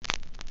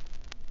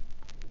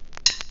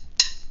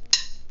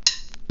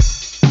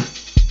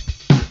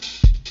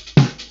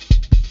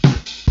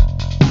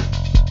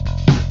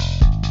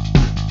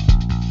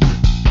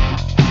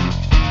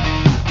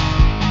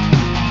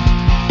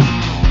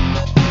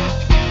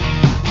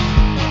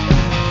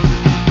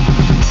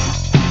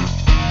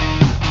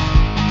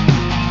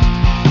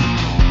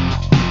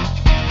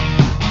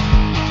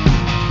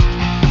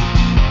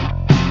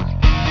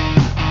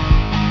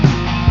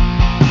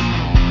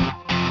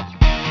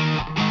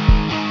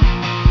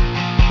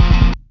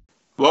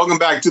Welcome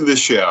back to the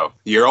show,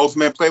 your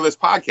ultimate playlist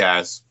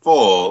podcast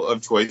full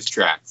of choice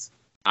tracks.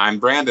 I'm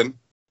Brandon.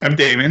 I'm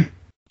Damon.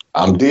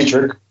 I'm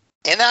Dietrich.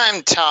 And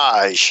I'm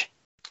Taj.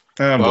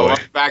 Oh, boy.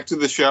 Welcome back to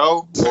the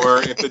show, or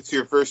if it's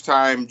your first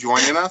time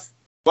joining us,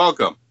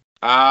 welcome.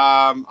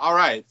 All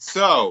right,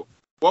 so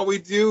what we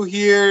do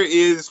here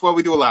is, well,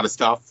 we do a lot of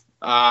stuff.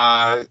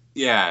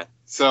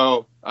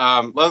 So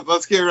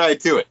let's get right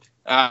to it.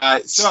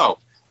 So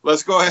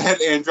let's go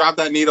ahead and drop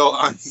that needle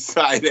on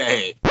side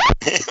A.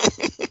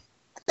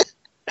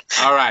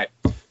 All right.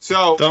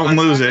 So don't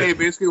lose it.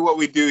 Basically, what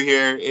we do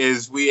here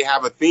is we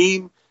have a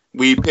theme.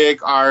 We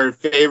pick our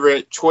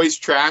favorite choice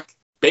track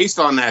based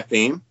on that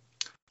theme.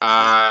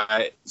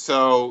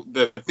 So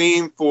the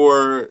theme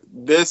for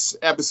this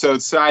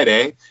episode, side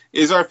A,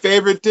 is our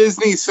favorite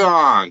Disney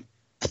song.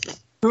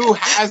 Who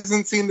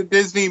hasn't seen the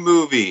Disney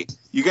movie?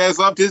 You guys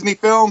love Disney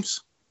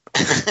films?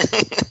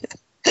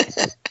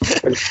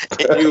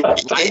 You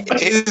like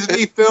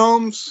Disney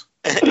films?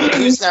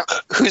 Who's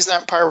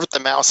not part with the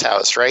Mouse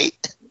House, right?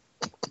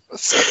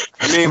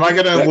 I mean, am I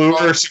going to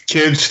lure some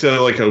kids to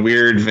like a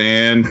weird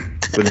van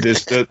with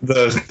this,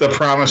 the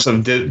promise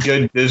of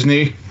good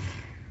Disney?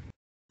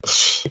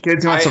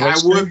 Kids I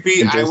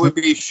would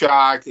be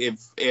shocked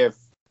if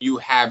you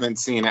haven't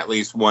seen at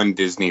least one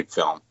Disney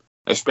film,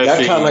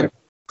 especially. That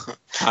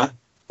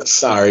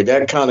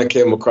kind of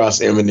came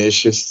across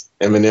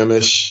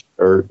Eminem-ish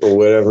or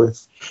whatever.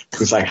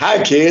 It's like,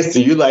 hi kids,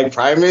 do you like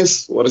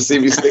Primus? Want to see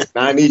me stick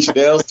 9 each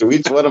nails to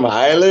each one of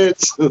my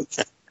eyelids?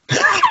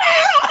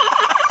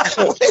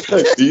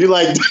 Do you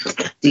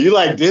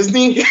like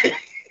Disney?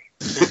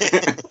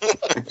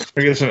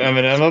 We get some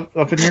Eminem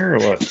up in here or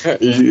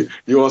what?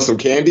 You want some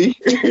candy?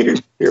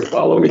 Here,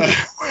 follow me.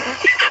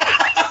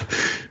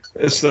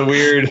 It's the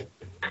weird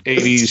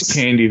 80s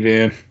candy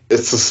van.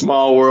 It's a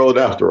small world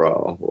after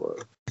all. All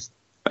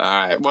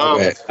right. Well,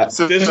 okay.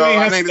 So Disney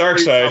has a dark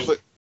side.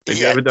 They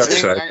have a dark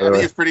side. I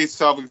think it's pretty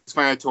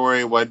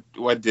self-explanatory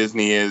what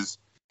Disney is.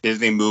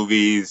 Disney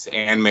movies,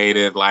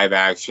 animated, live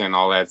action,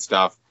 all that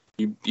stuff.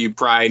 You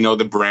probably know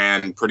the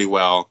brand pretty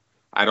well.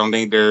 I don't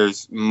think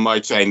there's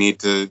much I need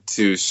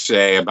to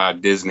say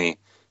about Disney.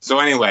 So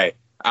anyway,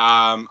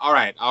 all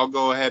right, I'll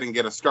go ahead and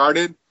get us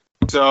started.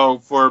 So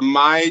for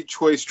my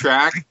choice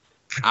track,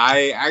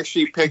 I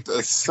actually picked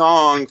a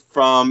song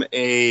from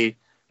a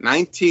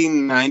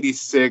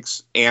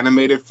 1996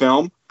 animated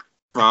film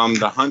from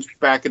The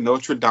Hunchback of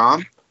Notre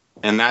Dame,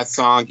 and that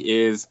song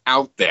is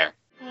Out There.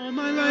 All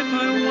my life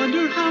I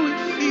wonder how it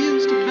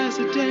feels to pass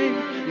a day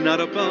not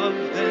above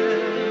them,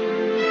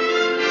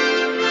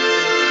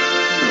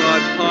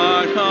 but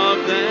part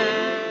of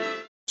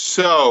them.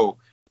 So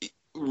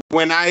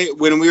when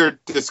we were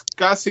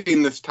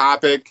discussing this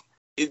topic,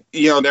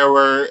 there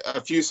were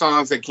a few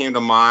songs that came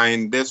to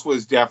mind. This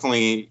was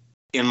definitely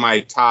in my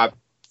top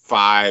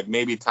 5,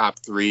 maybe top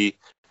 3.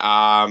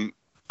 I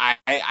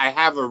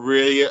have a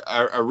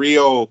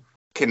real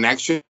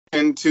connection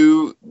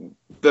to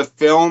the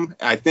film.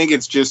 I think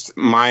it's just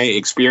my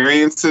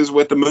experiences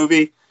with the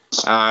movie.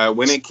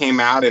 When it came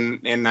out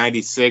in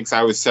 96,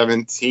 I was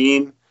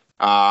 17.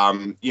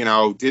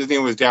 Disney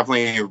was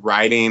definitely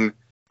riding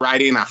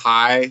a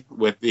high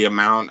with the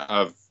amount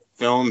of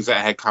films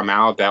that had come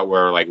out that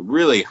were like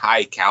really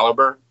high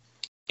caliber.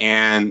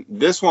 And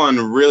this one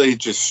really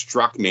just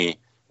struck me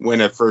when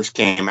it first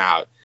came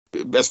out,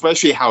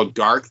 especially how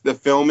dark the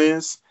film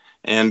is.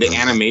 And the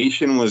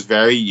animation was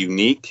very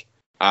unique.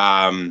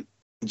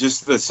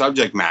 Just the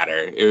subject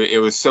matter. It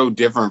was so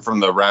different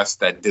from the rest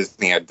that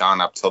Disney had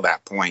done up till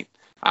that point.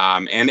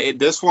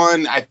 This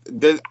one, I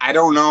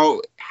don't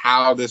know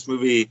how this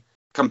movie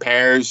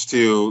compares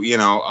to,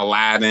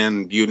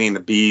 Aladdin, Beauty and the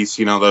Beast,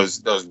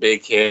 those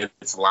big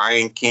hits,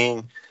 Lion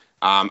King.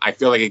 I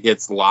feel like it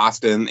gets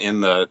lost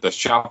in the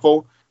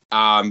shuffle.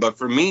 But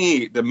for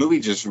me, the movie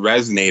just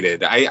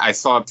resonated. I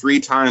saw it 3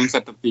 times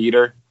at the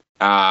theater.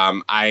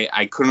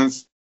 I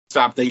couldn't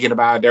stop thinking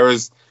about it. There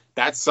was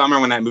that summer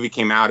when that movie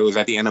came out, it was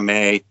at the end of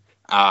May.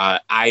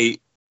 I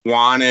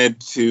wanted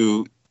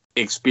to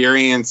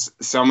experience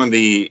some of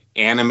the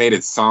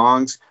animated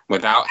songs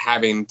without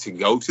having to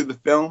go to the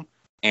film.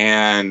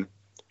 And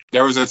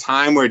there was a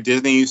time where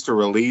Disney used to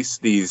release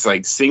these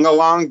like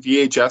sing-along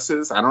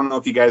VHSs. I don't know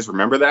if you guys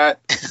remember that.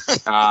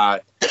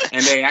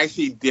 And they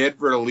actually did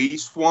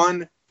release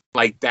one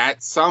like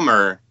that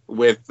summer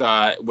with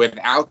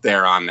Out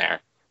There on there.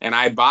 And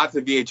I bought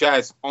the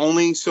VHS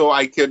only so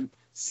I could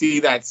see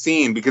that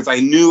scene because I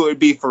knew it would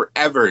be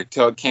forever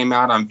till it came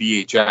out on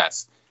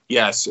VHS.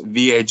 Yes,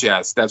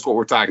 VHS. That's what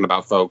we're talking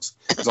about, folks.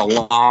 It's a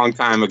long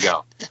time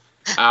ago.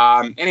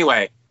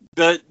 Anyway,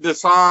 the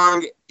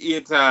song,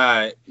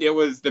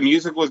 the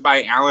music was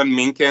by Alan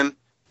Menken,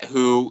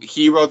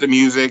 he wrote the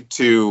music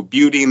to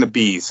Beauty and the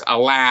Beast,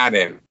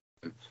 Aladdin,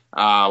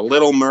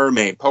 Little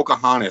Mermaid,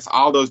 Pocahontas,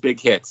 all those big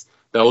hits.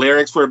 The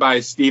lyrics were by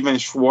Stephen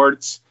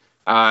Schwartz.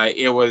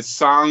 It was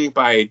sung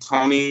by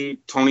Tony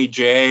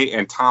J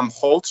and Tom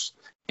Holtz.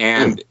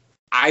 And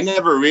I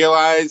never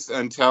realized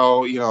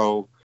until,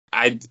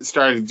 I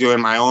started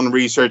doing my own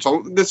research.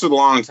 This was a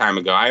long time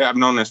ago. I've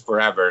known this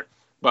forever.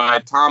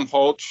 but Tom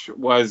Hulce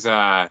was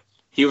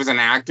he was an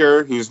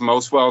actor who's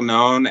most well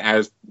known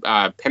as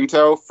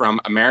Pinto from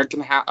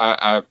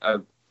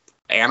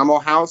Animal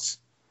House,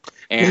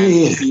 and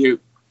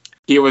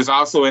he was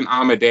also in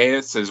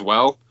Amadeus as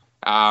well.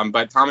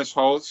 But Tom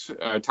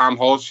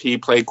Hulce, he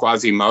played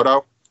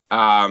Quasimodo.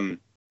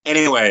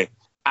 Anyway,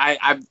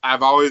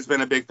 I've always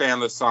been a big fan of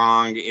the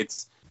song.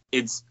 It's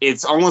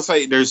almost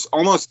like there's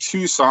almost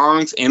two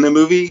songs in the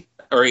movie,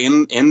 or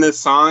in this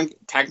song.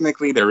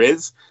 Technically, there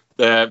is.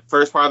 The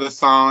first part of the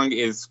song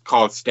is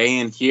called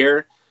 "Stayin'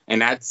 Here,"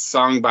 and that's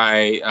sung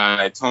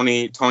by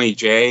Tony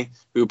Jay,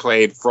 who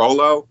played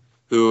Frollo,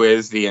 who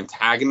is the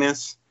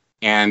antagonist.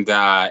 And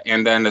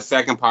then the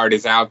second part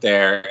is "Out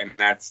There," and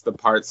that's the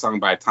part sung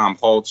by Tom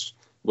Hulce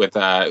with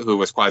who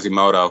was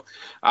Quasimodo.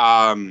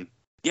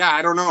 Yeah,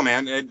 I don't know,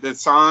 man. The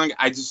song,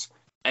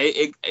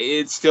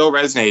 it still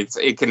resonates.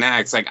 It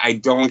connects. Like, I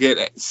don't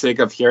get sick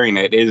of hearing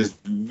it. It is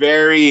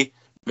very,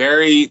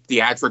 very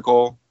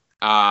theatrical.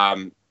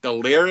 The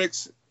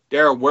lyrics,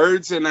 there are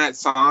words in that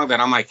song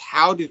that I'm like,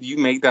 how did you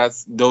make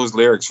those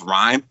lyrics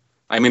rhyme?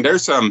 I mean,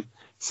 there's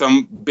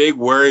some big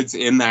words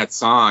in that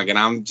song, and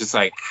I'm just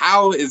like,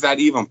 how is that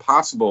even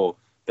possible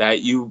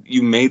that you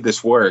made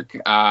this work?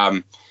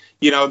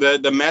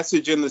 The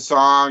message in the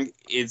song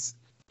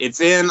it's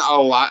in a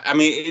lot. I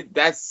mean,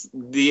 that's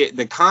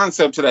the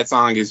concept of that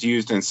song is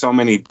used in so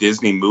many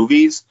Disney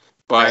movies,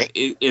 but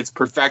it's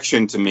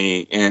perfection to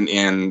me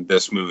in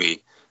this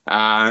movie.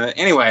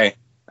 Anyway,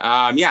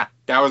 yeah,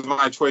 that was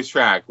my choice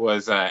track,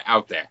 was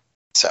 "Out There."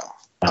 So,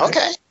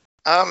 okay.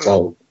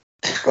 Go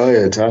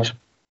ahead, Tosh.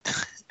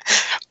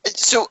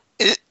 So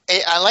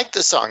I like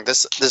the song. The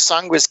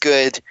song was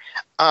good.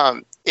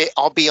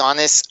 I'll be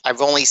honest,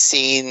 I've only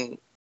seen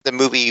the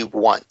movie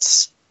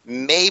once,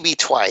 maybe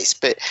twice,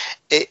 but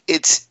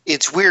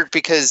it's weird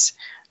because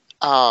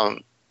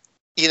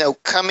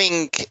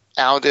coming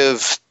out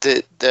of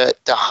the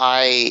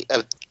high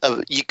of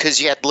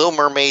because you had Little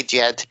Mermaid, you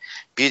had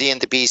Beauty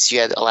and the Beast, you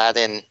had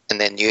Aladdin,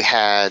 and then you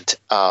had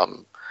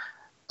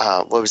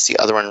what was the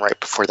other one right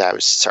before that?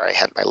 I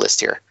had my list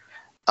here.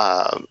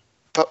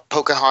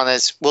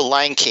 Pocahontas,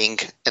 Lion King,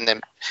 and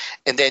then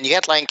you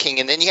had Lion King,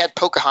 and then you had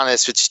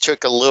Pocahontas, which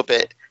took a little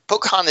bit.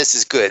 Pocahontas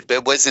is good, but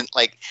it wasn't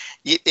like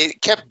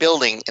it kept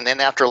building. And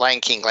then after Lion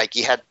King, like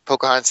you had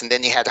Pocahontas, and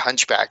then you had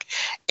Hunchback,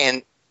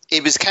 and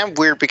it was kind of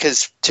weird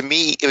because to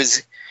me it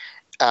was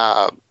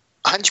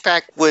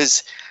Hunchback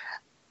was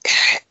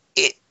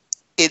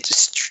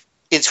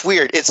it's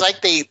weird. It's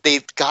like they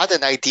got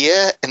an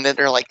idea and then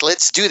they're like,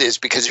 let's do this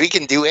because we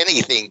can do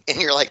anything, and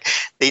you're like,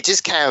 they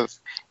just kind of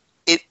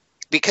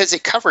because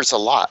it covers a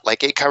lot.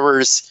 Like it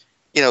covers,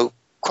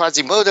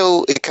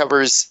 Quasimodo. It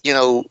covers,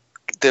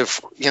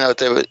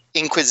 the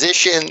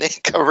Inquisition.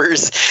 It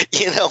covers,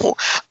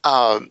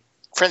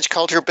 French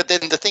culture. But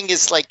then the thing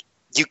is, like,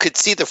 you could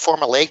see the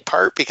formulaic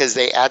part because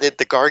they added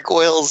the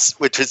gargoyles,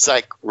 which was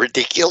like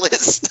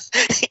ridiculous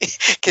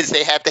because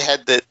they had to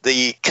have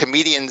the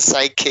comedian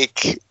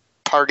sidekick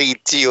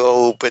party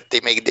duo, but they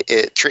made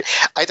it.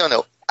 I don't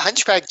know.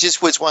 Hunchback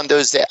just was one of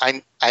those that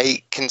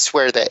I can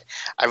swear that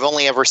I've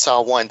only ever saw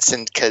once,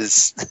 and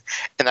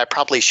I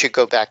probably should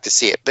go back to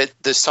see it. But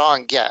the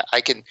song, yeah,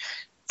 I can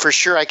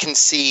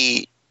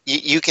see.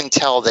 You can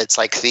tell that's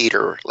like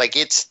theater, like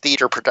it's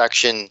theater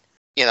production.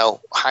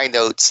 High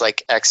notes,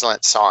 like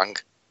excellent song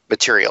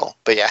material.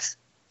 But yeah,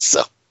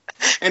 so.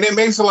 And it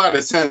makes a lot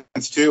of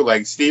sense too.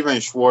 Like Stephen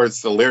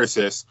Schwartz, the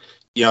lyricist,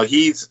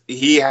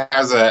 he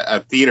has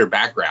a theater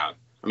background.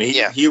 I mean,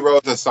 he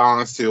wrote the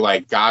songs to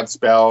like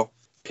Godspell,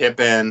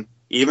 Pippin,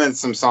 even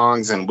some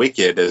songs in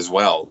Wicked as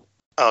well.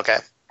 Okay.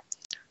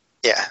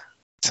 Yeah.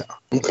 So.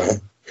 Okay.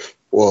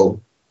 Well,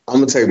 I'm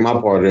going to take my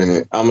part in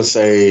it. I'm going to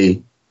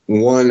say,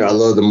 one, I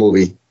love the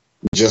movie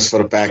just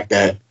for the fact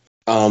that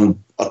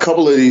a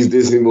couple of these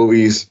Disney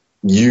movies,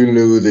 you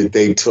knew that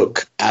they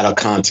took out of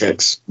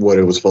context what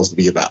it was supposed to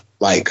be about.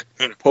 Like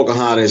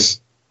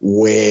Pocahontas,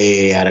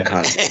 way out of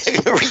context.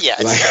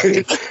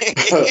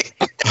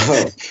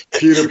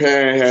 Peter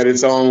Pan had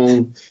its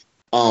own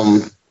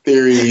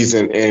theories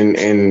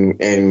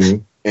and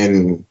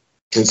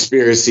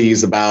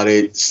conspiracies about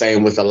it.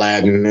 Same with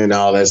Aladdin and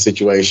all that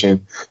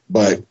situation.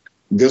 But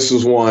this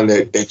was one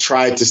that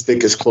tried to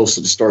stick as close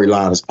to the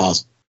storyline as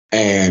possible.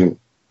 And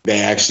they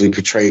actually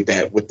portrayed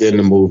that within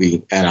the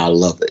movie, and I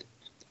love it.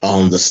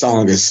 The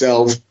song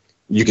itself,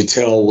 you could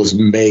tell, was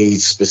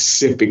made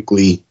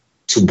specifically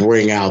to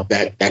bring out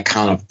that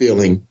kind of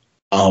feeling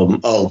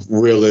of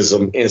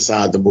realism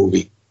inside the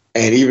movie.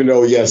 And even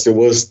though, yes, it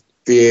was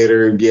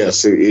theater,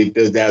 yes, it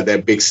does have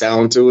that big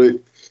sound to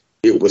it,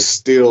 it was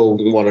still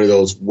one of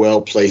those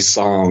well-placed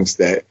songs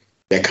that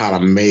kind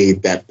of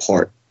made that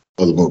part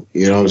of the movie.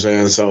 You know what I'm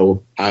saying?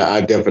 So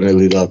I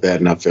definitely love that,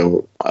 and I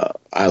feel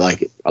I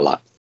like it a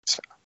lot.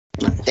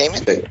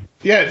 Damon?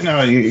 Yeah,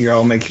 no, you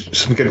all make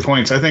some good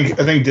points. I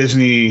think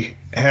Disney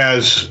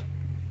has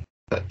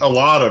a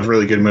lot of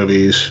really good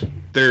movies.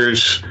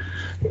 There's,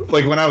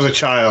 like, when I was a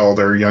child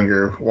or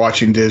younger,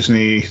 watching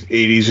Disney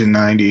 80s and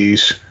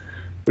 90s,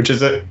 which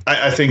is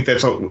I think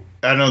that's,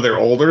 I know they're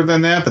older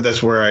than that, but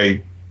that's where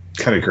I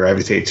kind of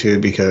gravitate to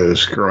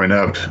because growing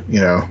up,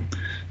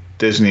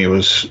 Disney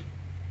was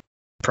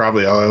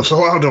probably all I was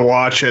allowed to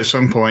watch at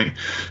some point.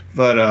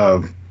 But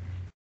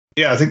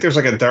I think there's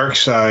like a dark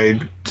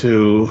side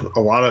to a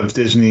lot of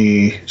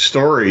Disney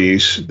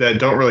stories that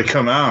don't really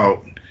come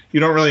out. You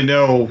don't really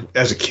know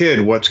as a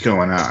kid what's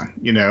going on,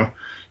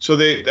 So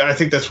I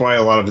think that's why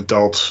a lot of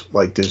adults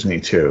like Disney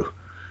too.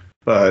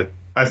 But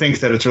I think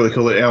that it's really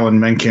cool that Alan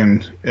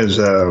Menken is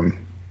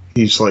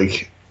he's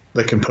like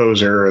the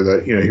composer,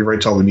 or he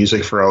writes all the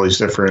music for all these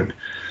different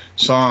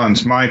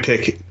songs. My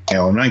pick,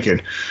 Alan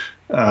Menken.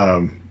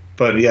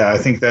 But yeah, I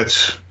think that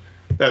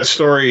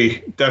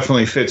story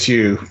definitely fits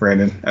you,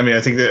 Brandon. I mean,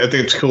 I think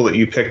it's cool that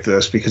you picked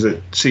this because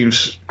it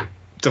seems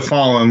to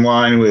fall in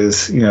line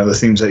with the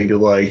themes that you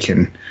like.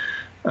 And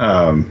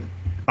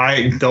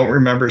I don't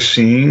remember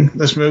seeing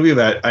this movie,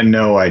 but I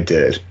know I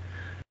did.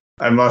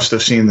 I must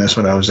have seen this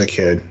when I was a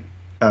kid.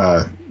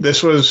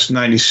 This was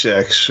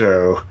 96,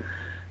 so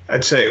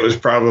I'd say it was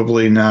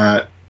probably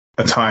not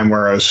a time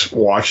where I was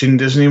watching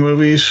Disney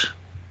movies.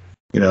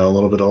 A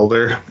little bit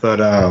older,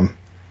 but I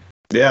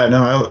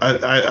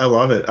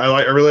love it.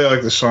 I really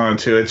like the song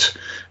too. It's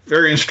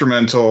very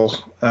instrumental.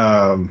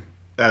 I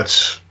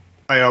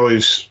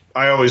always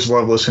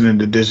love listening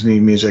to Disney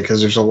music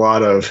because there's a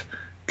lot of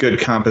good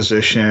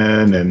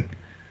composition, and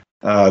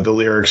the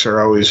lyrics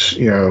are always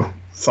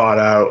thought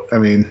out. I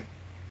mean,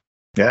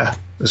 yeah,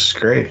 this is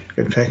great.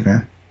 Good pick,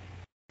 man.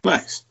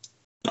 Nice,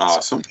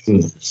 awesome.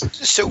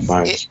 So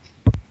Nice.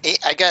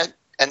 I got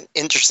an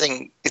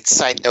interesting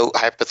side note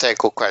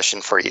hypothetical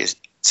question for you.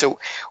 So,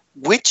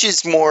 which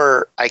is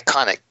more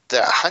iconic,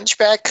 the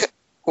Hunchback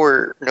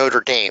or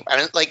Notre Dame? I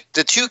mean, like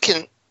the two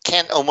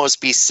can't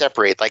almost be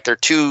separated. Like they're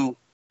two.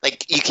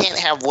 Like you can't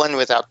have one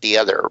without the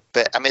other.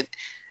 But I mean,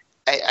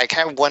 I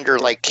kind of wonder,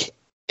 like,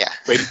 yeah.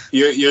 Wait,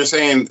 you're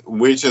saying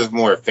which is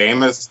more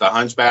famous, the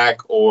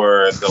Hunchback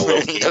or the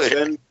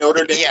location,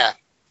 Notre Dame?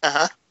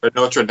 Yeah. Or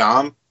Notre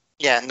Dame?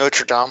 Yeah,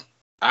 Notre Dame.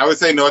 I would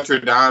say Notre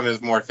Dame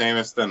is more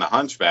famous than the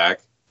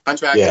Hunchback.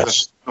 Hunchback is a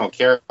fictional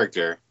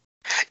character.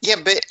 Yeah,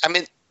 but I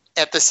mean,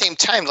 at the same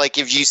time, like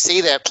if you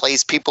say that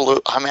place,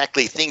 people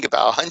automatically think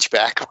about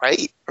Hunchback,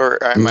 right?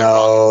 Or am I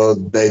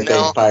wrong? They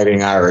think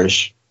Fighting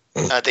Irish.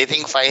 They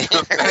think Fighting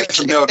That's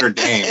Irish. Notre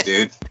Dame,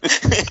 dude.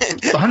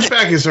 The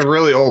Hunchback is a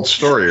really old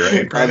story,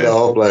 right? I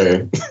know,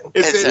 player.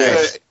 It's in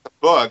the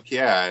book,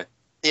 yeah.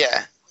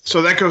 Yeah.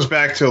 So that goes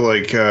back to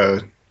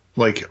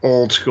like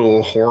old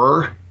school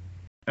horror.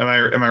 Am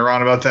I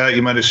wrong about that?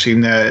 You might have seen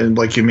that in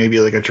maybe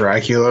a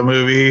Dracula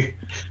movie.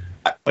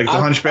 Like the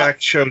Hunchback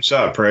shows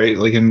up, right?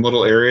 Like in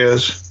little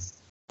areas.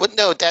 Well,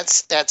 no,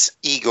 that's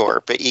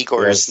Igor, but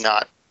Igor is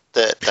not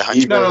the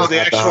Hunchback. No,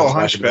 the actual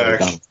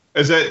Hunchback.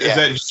 Is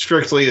that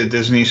strictly a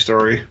Disney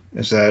story?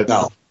 Is that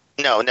No.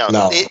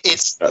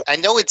 It's I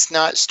know it's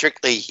not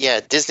strictly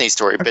Disney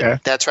story, but Okay.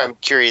 that's why I'm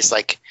curious,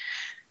 like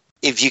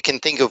if you can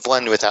think of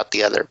one without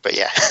the other. But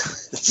yeah.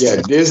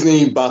 Yeah,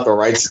 Disney bought the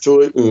rights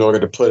to it in order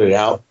to put it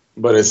out,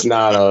 but it's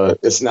not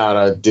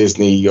a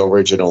Disney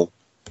original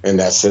in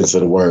that sense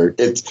of the word.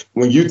 It's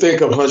when you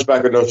think of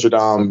Hunchback of Notre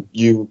Dame,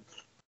 you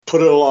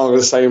put it along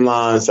the same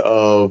lines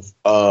of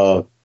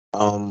what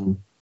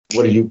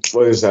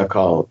is that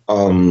called?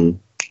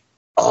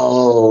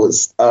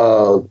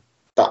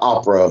 The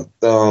opera.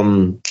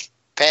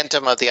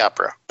 Phantom of the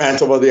Opera.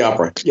 Phantom of the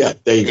Opera. Yeah,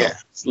 there you go.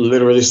 It's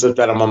literally slipped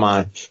out of my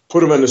mind.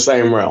 Put them in the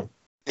same realm.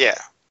 Yeah.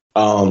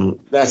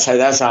 That's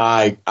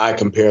how I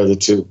compare the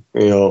two.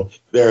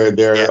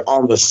 They're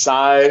on the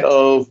side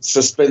of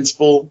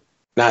suspenseful,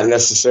 not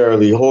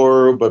necessarily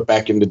horror, but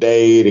back in the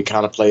day, they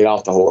kind of played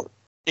off the horror.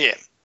 Yeah.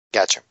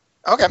 Gotcha.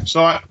 Okay.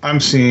 So I'm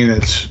seeing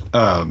it's.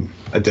 I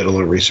did a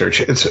little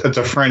research. It's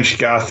a French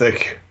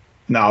Gothic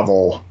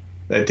novel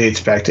that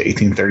dates back to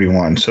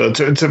 1831. So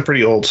it's a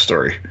pretty old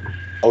story.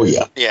 Oh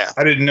yeah. Yeah.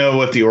 I didn't know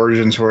what the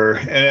origins were,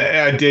 and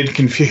I did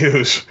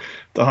confuse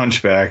the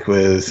Hunchback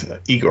with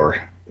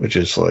Igor, which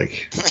is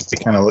like they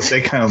kind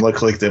of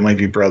look like they might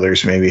be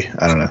brothers. Maybe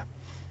I don't know.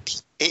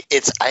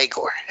 It's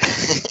Igor.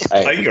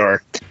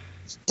 Igor.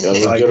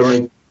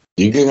 Illegitimate.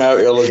 You can have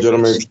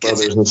illegitimate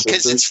brothers and Because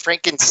sisters. it's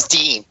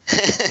Frankenstein,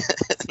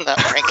 not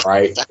Frankenstein.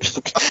 Right.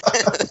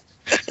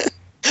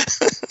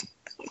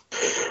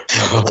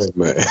 Oh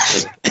man.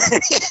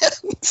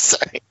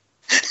 Sorry,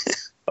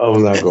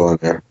 I'm not going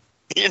there.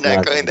 you're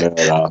not going there.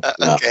 at all.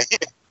 No. Okay.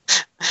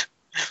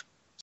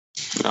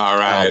 All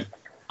right.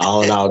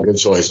 All in all, good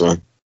choice,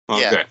 man.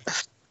 Okay.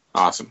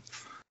 Awesome.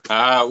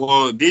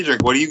 Well,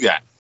 Diedrich, what do you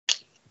got?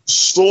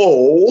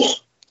 So,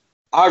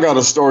 I got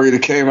a story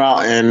that came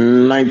out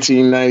in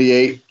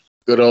 1998.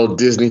 Good old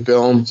Disney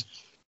films.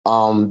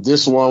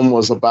 This one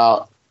was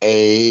about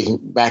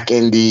back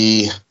in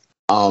the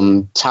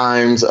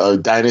times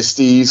of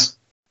dynasties,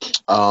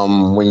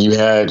 when you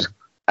had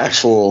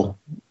actual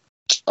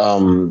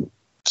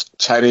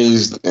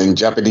Chinese and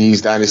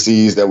Japanese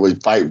dynasties that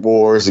would fight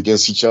wars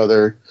against each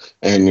other,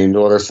 and in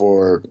order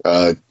for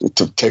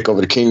to take over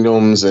the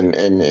kingdoms and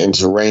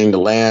to reign the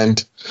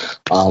land,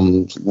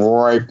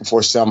 right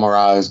before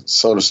samurai,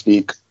 so to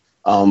speak.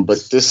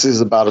 But this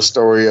is about a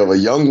story of a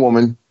young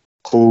woman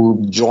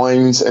who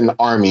joins an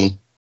army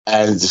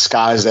as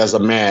disguised as a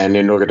man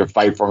in order to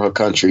fight for her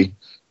country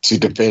to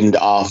defend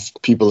off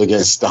people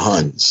against the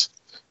Huns,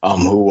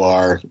 who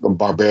are a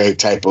barbaric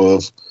type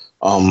of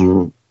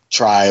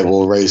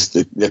tribal race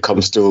that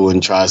comes through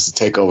and tries to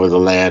take over the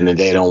land, and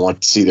they don't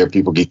want to see their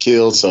people get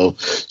killed. So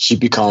she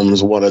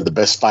becomes one of the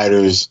best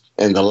fighters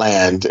in the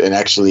land, and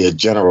actually a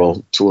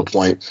general to a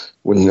point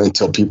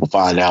until people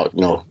find out,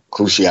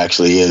 who she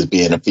actually is,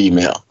 being a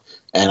female.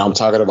 And I'm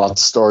talking about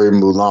the story of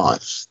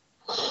Mulan.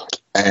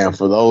 And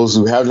for those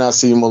who have not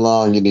seen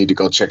Mulan, you need to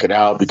go check it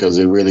out because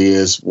it really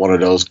is one of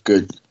those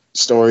good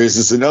stories.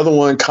 It's another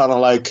one kind of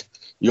like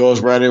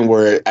yours, Brandon,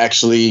 where it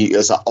actually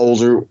is an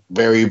older,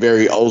 very,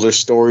 very older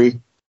story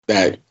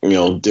that,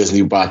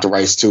 Disney bought the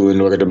rights to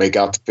in order to make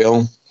out the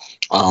film.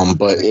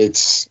 But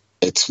it's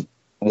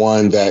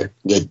one that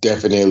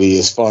definitely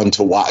is fun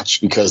to watch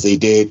because they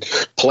did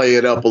play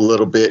it up a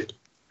little bit,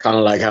 kind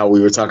of like how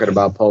we were talking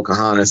about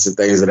Pocahontas and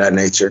things of that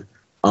nature.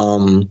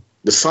 The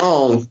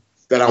song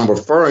that I'm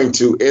referring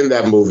to in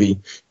that movie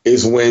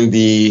is when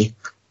the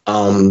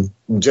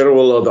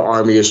general of the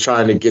army is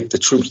trying to get the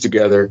troops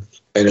together,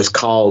 and it's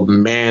called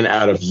Man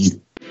Out of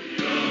You. You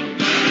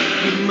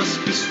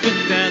must be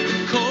swift at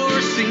the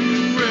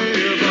coursing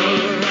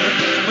river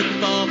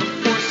with all the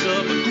force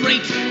of a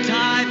great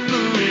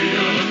typhoon.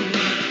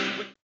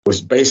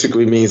 Which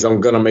basically means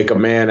I'm gonna make a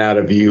man out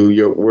of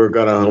you. We're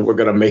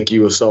gonna make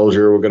you a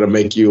soldier. We're gonna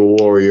make you a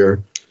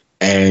warrior.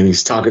 And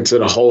he's talking to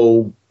the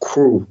whole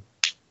crew,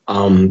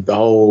 the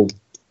whole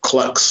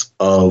clux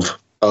of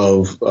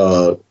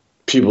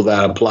people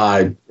that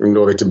applied in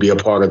order to be a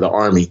part of the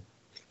army.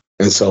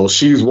 And so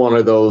she's one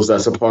of those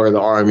that's a part of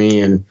the army,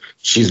 and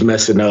she's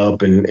messing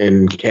up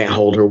and can't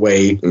hold her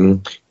weight,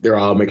 and they're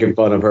all making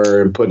fun of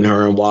her and putting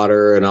her in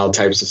water and all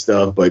types of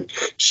stuff. But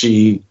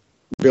she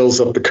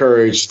builds up the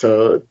courage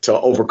to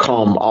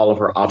overcome all of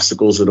her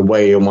obstacles in the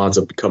way and winds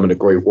up becoming a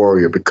great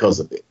warrior because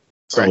of it.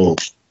 So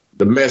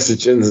the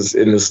message in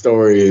the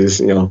story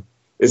is,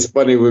 it's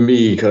funny with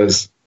me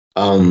because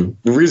the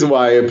reason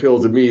why it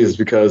appealed to me is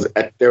because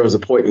there was a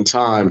point in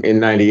time in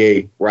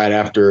 '98, right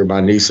after my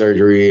knee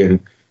surgery,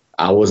 and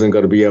I wasn't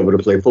going to be able to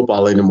play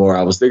football anymore.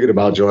 I was thinking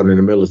about joining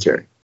the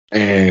military,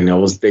 and I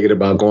was thinking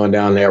about going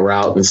down that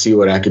route and see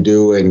what I could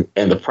do. And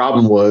the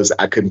problem was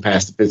I couldn't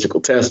pass the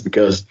physical test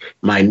because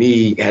my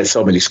knee had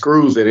so many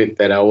screws in it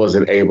that I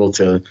wasn't able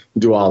to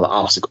do all the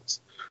obstacles.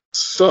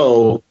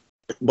 So,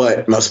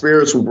 but my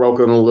spirits were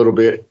broken a little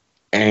bit,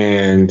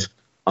 and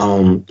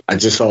I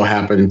just so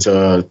happened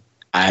to,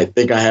 I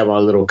think I had my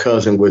little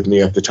cousin with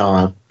me at the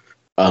time.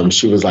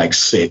 She was like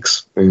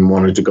 6 and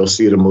wanted to go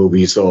see the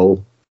movie.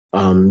 So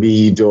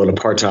me doing a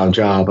part-time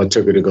job, I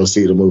took her to go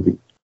see the movie.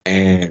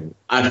 And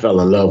I fell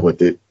in love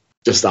with it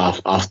just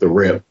off the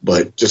rip.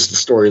 But just the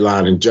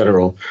storyline in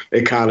general,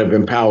 it kind of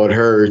empowered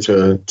her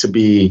to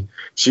be,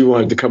 she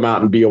wanted to come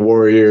out and be a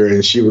warrior,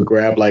 and she would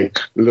grab like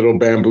little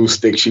bamboo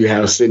sticks you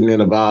have sitting in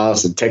a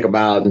vase and take them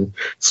out and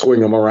swing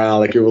them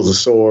around like it was a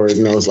sword.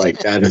 And I was like,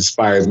 that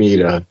inspired me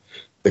to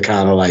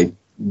kind of like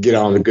get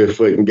on the good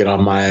foot and get off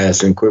my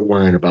ass and quit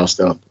worrying about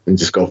stuff and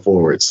just go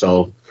forward.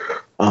 So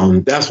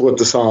that's what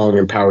the song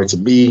empowered to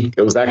be.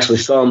 It was actually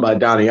sung by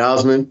Donny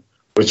Osmond,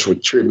 which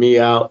would trip me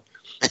out.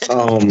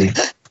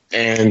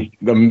 And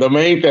the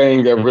main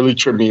thing that really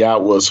tripped me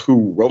out was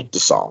who wrote the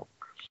song.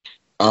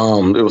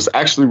 It was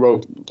actually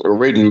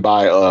written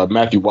by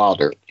Matthew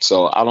Wilder.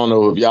 So I don't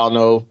know if y'all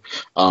know,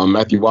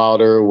 Matthew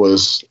Wilder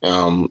was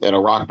in a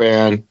rock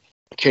band,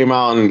 came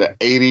out in the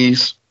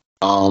 80s.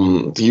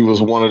 He was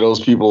one of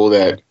those people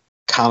that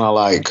kind of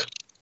like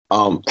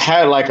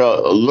had like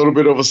a little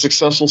bit of a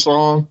successful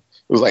song.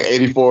 It was like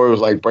 84. It was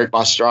like Break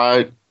My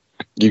Stride.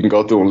 You can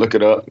go through and look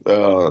it up.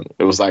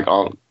 It was like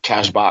on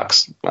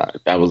Cashbox.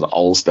 That was the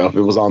old stuff.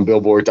 It was on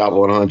Billboard Top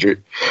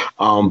 100.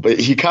 But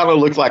he kind of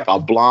looked like a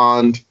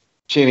blonde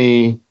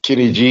Kenny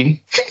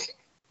G.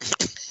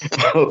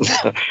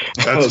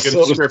 That's a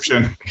good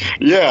description.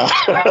 Yeah.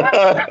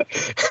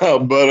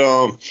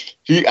 But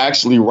he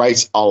actually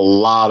writes a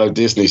lot of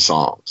Disney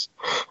songs.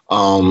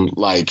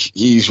 Like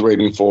he's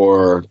written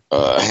for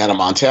Hannah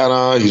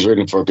Montana, he's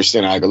written for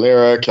Christina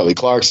Aguilera, Kelly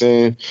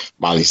Clarkson,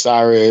 Miley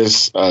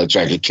Cyrus,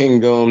 Dragon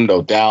Kingdom,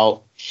 No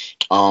Doubt.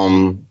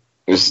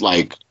 It's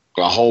like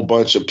a whole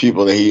bunch of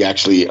people that he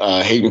actually,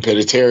 Hayden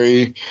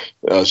Panettiere,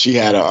 she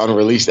had an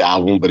unreleased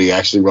album, but he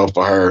actually wrote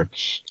for her.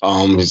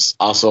 He's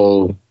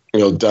also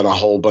done a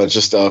whole bunch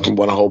of stuff and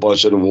won a whole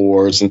bunch of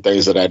awards and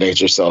things of that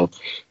nature. So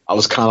I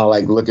was kind of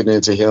like looking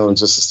into him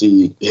just to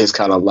see his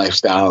kind of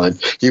lifestyle.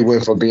 And he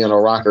went from being a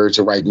rocker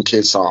to writing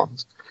kid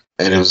songs.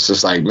 And it was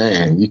just like,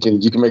 man, you can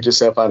make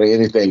yourself out of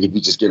anything if you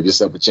just give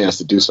yourself a chance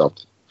to do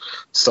something.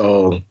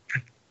 So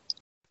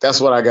that's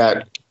what I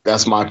got.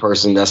 That's my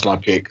person. That's my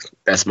pick.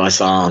 That's my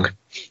song.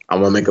 I'm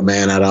going to make a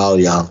man out of all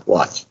y'all.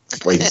 Watch.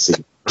 Wait and see.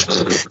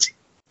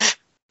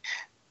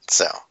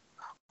 So,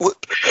 well,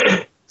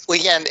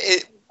 yeah,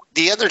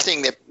 the other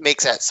thing that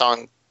makes that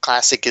song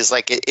classic is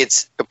like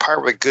it's a part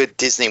of a good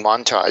Disney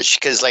montage,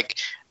 because like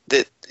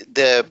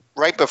the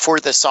right before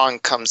the song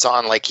comes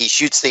on, like he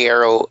shoots the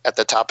arrow at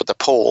the top of the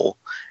pole,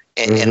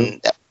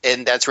 and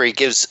that's where he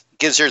gives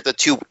her the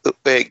two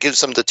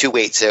gives them the two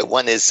weights.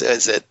 One is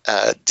it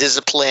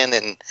discipline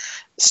and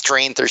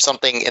strength or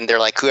something, and they're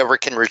like, whoever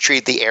can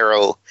retrieve the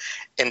arrow,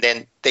 and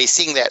then they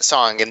sing that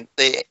song, and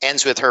it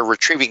ends with her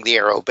retrieving the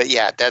arrow. But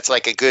yeah, that's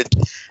like a great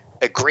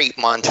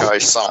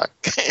montage song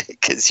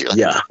because you're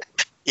like,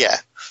 yeah.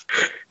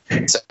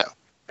 So.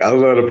 I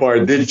love the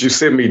part. Did you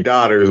send me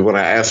daughters when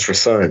I asked for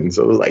sons?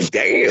 So it was like,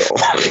 damn.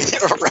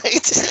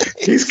 Right.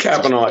 He's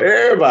capping on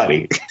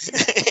everybody.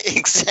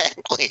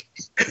 Exactly.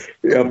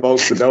 Yeah,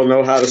 folks that don't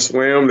know how to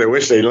swim, they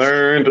wish they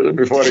learned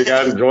before they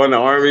got to join the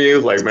army.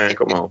 It's like, man,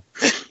 come on.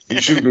 You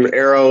shooting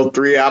arrow,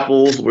 3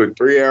 apples with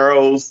 3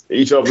 arrows,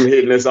 each of them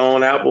hitting its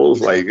own apples.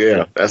 Like,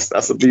 yeah,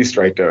 that's a beast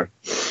right there.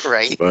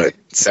 Right. But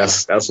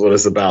that's what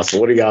it's about. So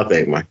what do y'all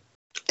think, Mike?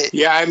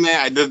 Yeah, I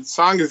mean, the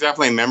song is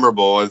definitely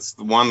memorable. It's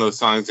one of those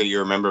songs that you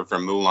remember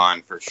from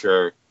Mulan for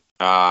sure.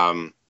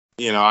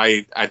 You know,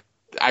 I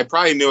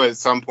probably knew it at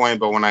some point,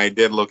 but when I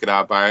did look it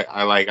up,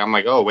 I'm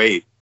like, oh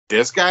wait,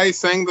 this guy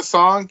sang the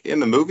song in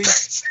the movie,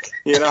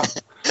 you know?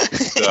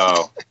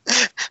 So,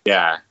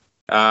 yeah.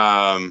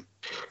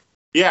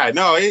 Yeah,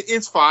 no,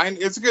 it's fine.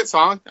 It's a good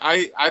song.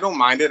 I don't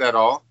mind it at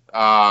all.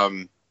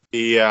 I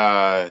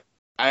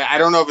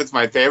don't know if it's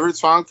my favorite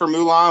song for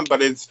Mulan,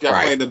 but it's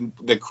definitely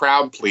the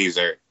crowd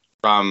pleaser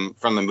from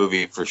the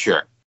movie for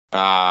sure.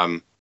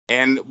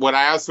 And what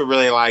I also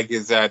really like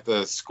is that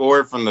the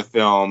score from the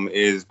film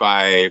is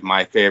by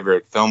my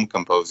favorite film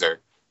composer,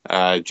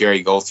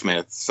 Jerry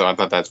Goldsmith. So I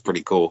thought that's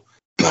pretty cool.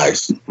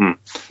 Nice.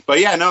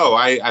 But yeah, no,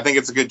 I think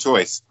it's a good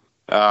choice.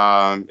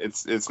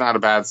 It's not a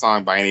bad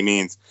song by any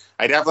means.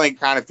 I definitely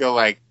kind of feel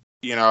like,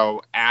 you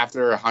know,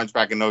 after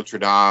Hunchback of Notre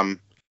Dame,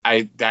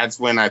 that's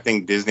when I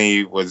think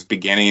Disney was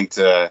beginning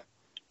to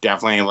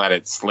definitely let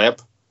it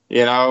slip,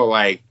 you know,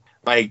 like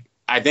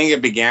I think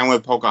it began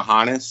with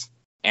Pocahontas,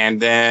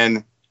 and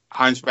then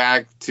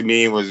Hunchback to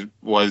me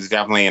was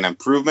definitely an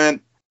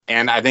improvement,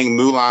 and I think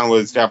Mulan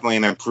was definitely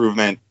an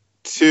improvement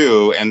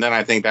too, and then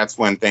I think that's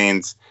when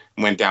things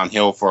went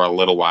downhill for a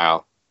little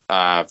while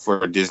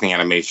for Disney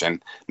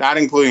animation, not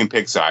including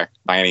Pixar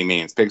by any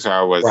means.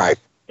 Pixar was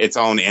its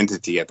own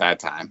entity at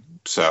that time,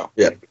 so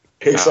yeah.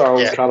 Pixar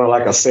was kind of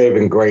like a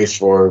saving grace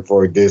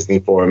for Disney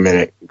for a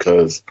minute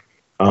because,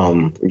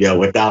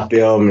 without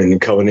them and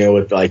coming in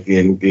with like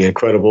the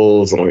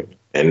Incredibles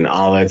and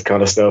all that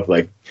kind of stuff,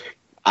 like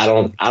I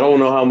don't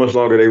know how much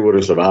longer they would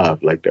have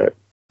survived like that.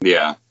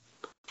 Yeah,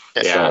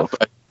 So.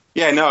 but,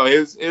 yeah, no, it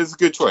was a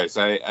good choice.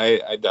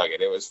 I dug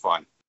it. It was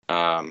fun.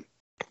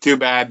 Too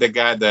bad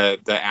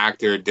the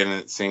actor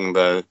didn't sing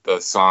the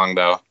song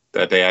though.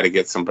 That they had to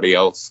get somebody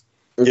else.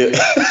 Yeah.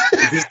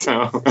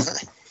 So.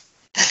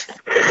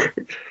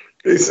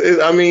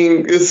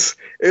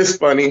 It's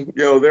funny. You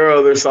know, there are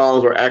other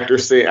songs where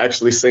actors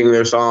actually sing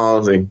their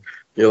songs, and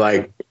you're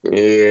like,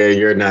 yeah,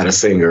 you're not a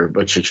singer,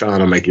 but you're trying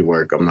to make it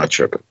work. I'm not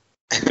tripping.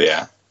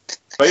 Yeah,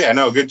 but yeah,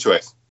 no, good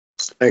choice.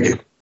 Thank you.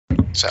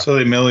 So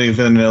they Milli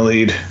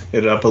Vanilli'd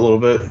it up a little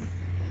bit.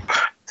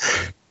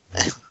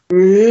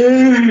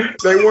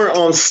 They weren't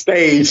on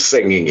stage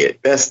singing it.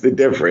 That's the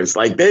difference.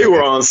 Like they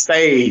were on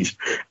stage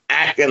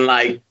acting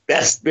like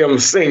that's them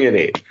singing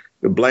it.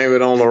 To blame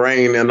it on the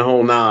rain and the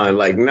whole nine.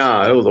 Like,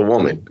 nah, it was a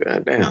woman.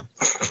 God damn.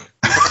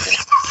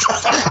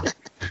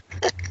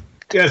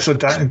 Yeah, so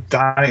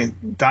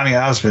Donny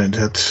Osmond,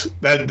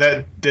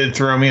 that did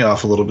throw me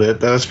off a little bit.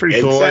 That was pretty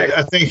cool.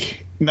 I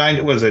think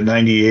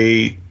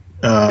 98?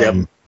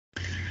 Yep.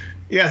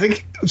 Yeah, I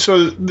think so.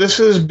 Is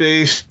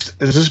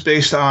this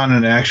based on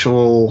an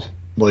actual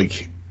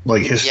like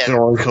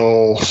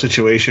historical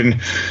situation?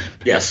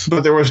 Yes.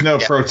 But there was no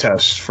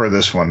protest for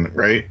this one,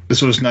 right?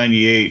 This was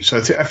 98. So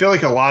I feel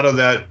like a lot of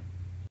that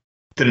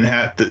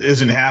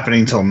isn't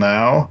happening till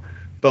now.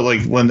 But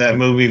like when that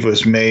movie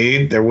was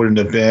made, there wouldn't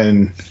have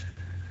been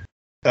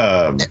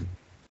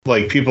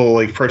like people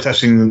like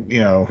protesting,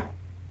 you know,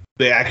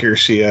 the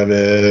accuracy of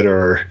it,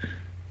 or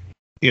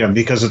you know,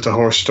 because it's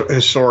a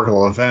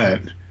historical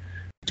event.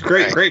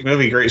 Great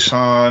movie, great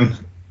song.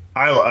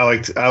 I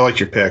liked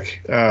your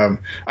pick.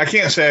 I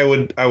can't say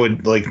I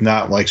would like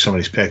not like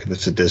somebody's pick if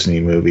it's a Disney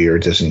movie or a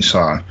Disney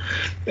song.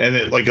 And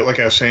it, like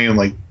I was saying,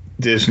 like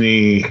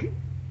Disney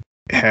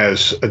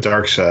has a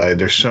dark side.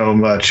 There's so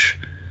much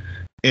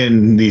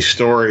in these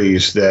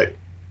stories that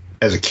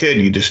as a kid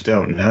you just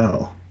don't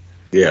know.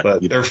 Yeah,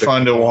 but they're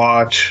fun to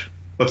watch.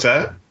 What's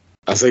that?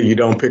 I say you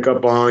don't pick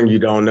up on, you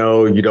don't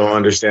know, you don't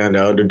understand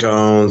the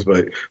undertones,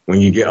 but when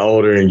you get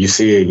older and you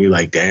see it, you're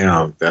like,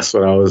 damn, that's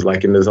what I was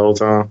liking this whole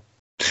time.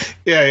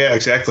 Yeah,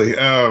 exactly.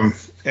 And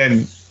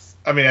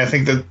I mean, I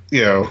think that,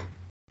 you know,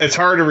 it's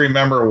hard to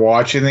remember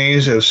watching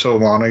these. It was so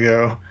long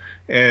ago.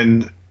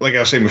 And like I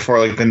was saying before,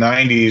 like the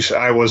 90s,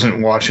 I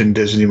wasn't watching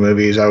Disney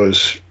movies. I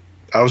was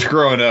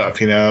growing up,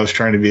 you know, I was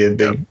trying to be a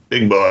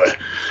big boy.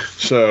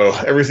 So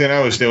everything I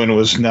was doing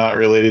was not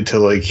related to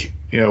like,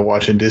 you know,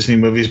 watching Disney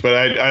movies,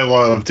 but I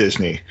love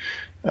Disney.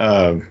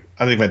 I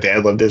think my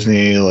dad loved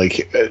Disney.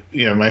 Like,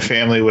 you know, my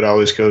family would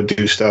always go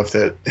do stuff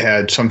that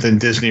had something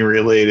Disney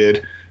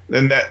related.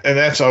 And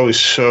that's always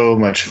so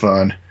much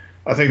fun.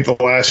 I think the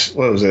last,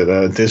 what was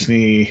it?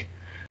 Disney.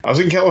 I was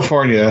in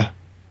California.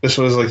 This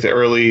was like the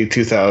early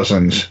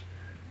 2000s.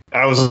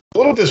 I was a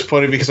little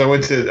disappointed because I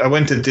went to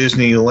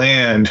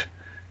Disneyland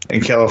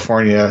in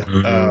California,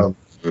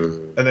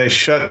 and they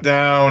shut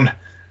down.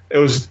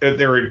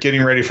 They were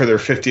getting ready for their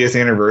 50th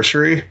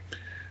anniversary,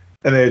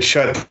 and they had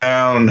shut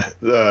down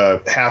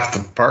half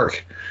the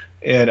park.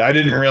 And I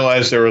didn't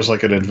realize there was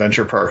like an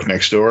adventure park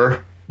next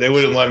door. They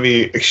wouldn't let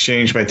me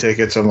exchange my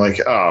tickets. I'm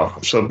like, oh,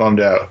 I'm so bummed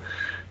out.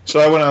 So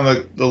I went on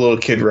the little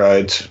kid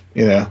rides,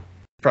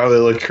 probably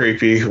looked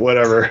creepy,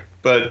 whatever.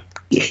 But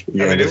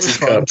it was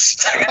fun.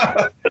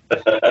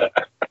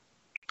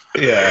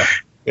 Yeah,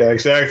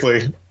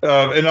 exactly.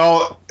 And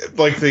all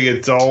like the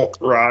adult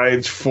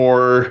rides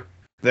for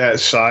that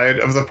side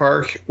of the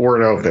park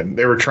weren't open.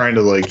 They were trying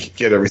to like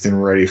get everything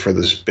ready for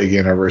this big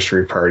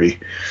anniversary party.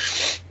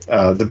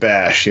 The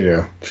Bash,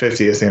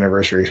 50th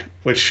anniversary,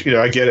 which,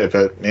 I get it,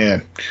 but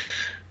man.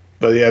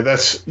 But yeah,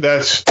 that's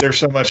there's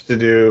so much to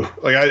do.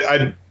 Like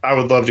I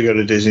would love to go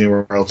to Disney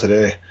World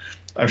today.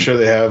 I'm sure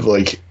they have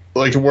like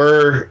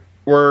we're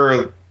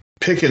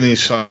picking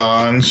these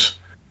songs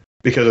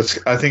because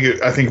I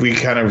think we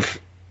kind of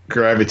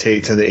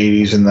gravitate to the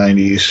 80s and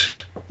 90s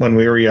when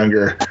we were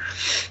younger.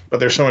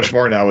 But there's so much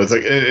more now with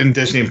like, and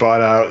Disney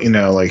bought out,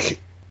 like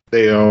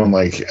they own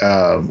like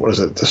what is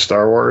it, the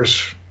Star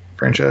Wars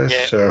franchise?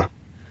 Yeah. So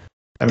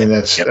I mean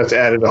that's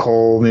added a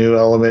whole new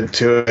element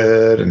to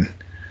it.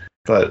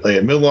 But like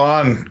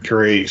Mulan,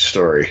 great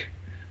story.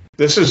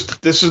 This is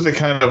the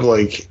kind of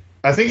like,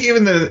 I think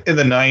even in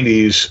the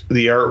 90s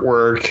the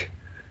artwork,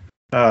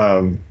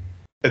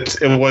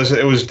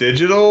 it was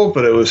digital,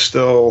 but it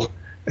still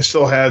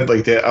had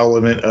like the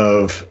element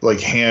of like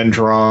hand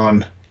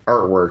drawn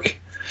artwork,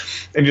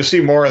 and you'll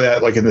see more of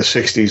that like in the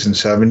 60s and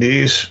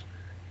 70s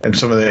and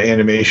some of the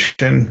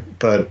animation.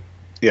 But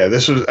yeah, it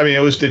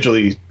was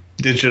digitally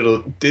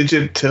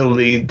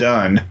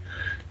done,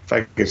 if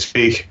I could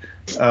speak.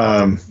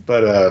 I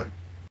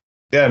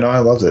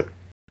loved it.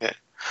 Yeah.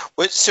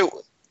 Well,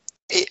 so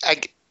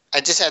I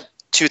just had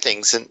two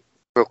things, and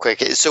real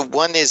quick. So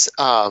one is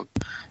what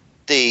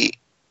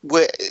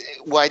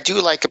I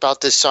do like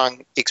about this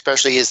song,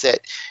 especially, is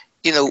that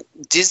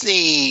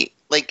Disney,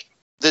 like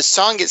the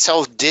song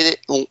itself,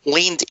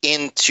 leaned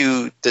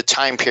into the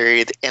time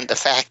period and the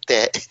fact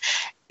that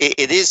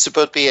it is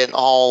supposed to be an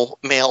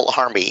all-male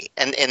army,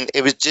 and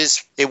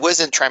it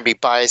wasn't trying to be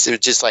biased. It was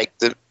just like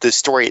the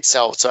story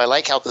itself. So I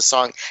like how the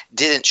song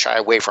didn't shy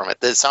away from it.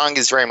 The song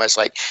is very much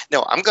like,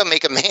 no, I'm gonna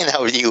make a man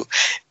out of you,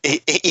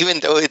 even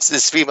though it's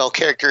this female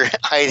character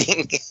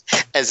hiding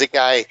as a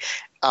guy.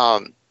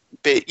 But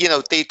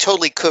they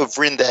totally could have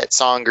written that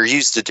song or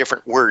used a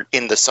different word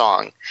in the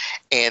song,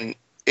 and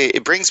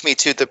it brings me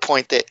to the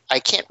point that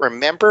I can't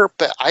remember,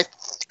 but I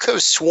could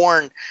have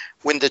sworn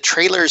when the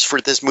trailers for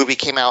this movie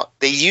came out,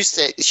 they used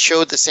to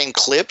show the same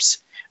clips,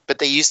 but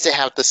they used to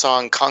have the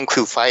song "Kung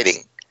Fu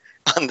Fighting"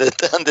 on the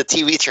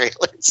TV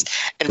trailers.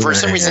 And for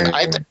some reason,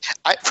 I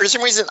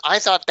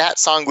thought that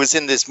song was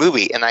in this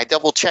movie, and I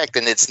double checked,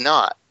 and it's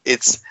not.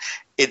 It's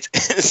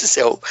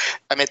so.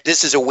 I mean,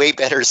 this is a way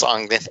better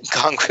song than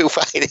Kung Fu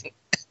Fighting.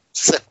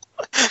 So,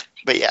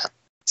 but yeah.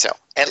 So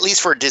at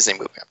least for a Disney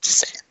movie, I'm just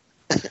saying.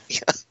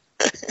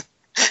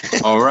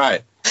 All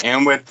right,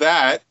 and with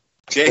that,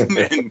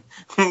 Damon,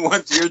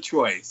 what's your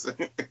choice?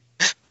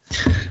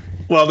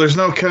 Well, there's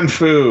no Kung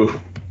Fu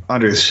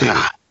Under the Sea,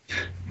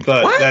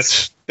 but what?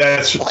 that's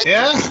what?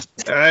 Yeah,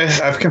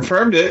 I've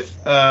confirmed it.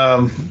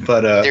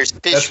 But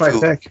that's my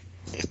pick.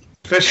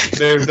 Fish.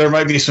 There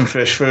might be some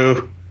fish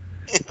foo.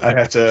 I'd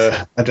have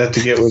to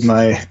get with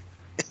my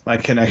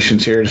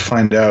connections here to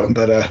find out.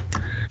 But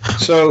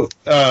so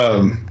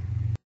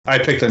I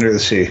picked Under the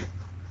Sea.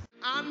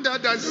 Under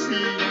the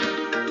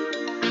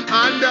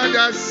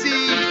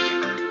sea,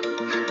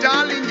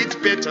 darling, it's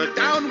better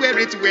down where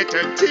it's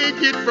wetter.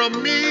 Take it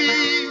from me.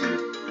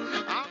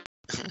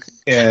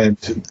 And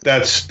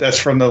that's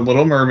from The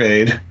Little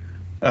Mermaid.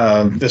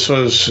 This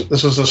was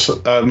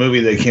a movie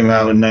that came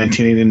out in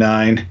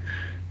 1989,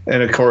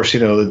 and of course, the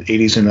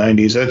 80s and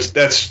 90s.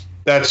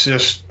 That's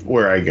just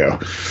where I go.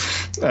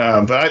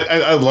 But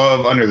I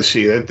love Under the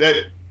Sea.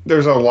 That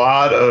there's a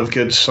lot of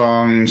good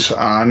songs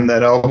on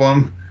that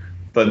album,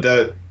 but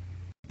that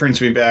brings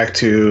me back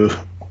to,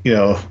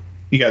 you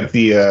got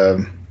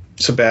the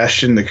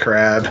Sebastian the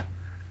crab,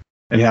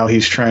 and how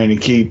he's trying to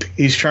keep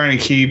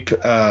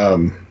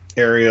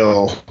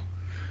Ariel,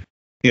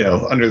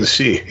 under the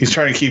sea. He's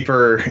trying to keep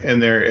her in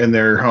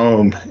their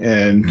home,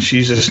 and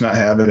she's just not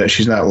having it.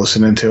 She's not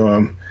listening to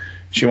him.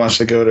 She wants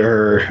to go to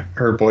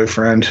her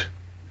boyfriend.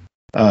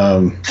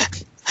 What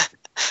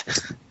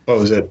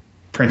was it?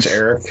 Prince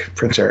Eric.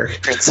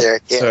 Yeah.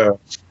 So,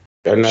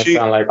 doesn't that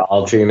sound like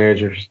all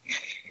teenagers?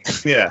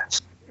 Yeah,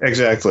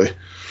 exactly.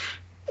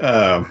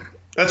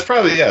 That's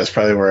probably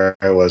where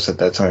I was at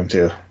that time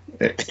too.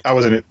 I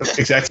wasn't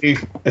exactly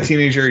a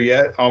teenager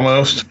yet,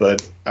 almost,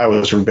 but I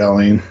was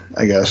rebelling,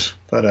 I guess.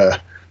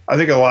 But I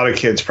think a lot of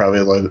kids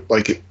probably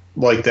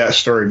like that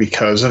story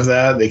because of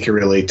that. They can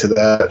relate to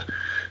that.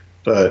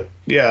 But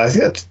yeah, I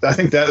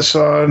think that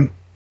song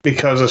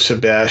because of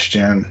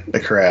Sebastian the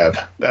Crab.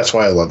 That's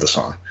why I love the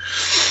song.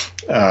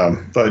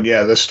 But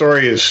yeah, the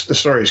story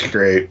is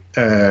great,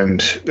 and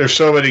there's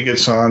so many good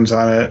songs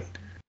on it.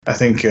 I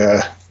think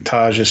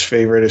Taj's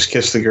favorite is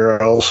 "Kiss the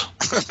Girls,"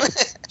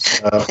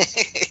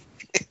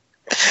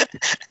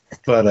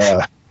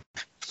 but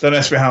don't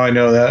ask me how I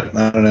know that.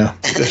 I don't know.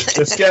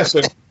 Just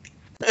guessing.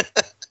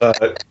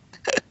 But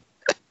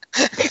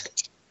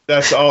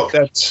that's all.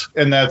 That's.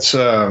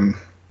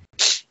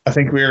 I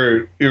think we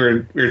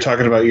were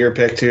talking about your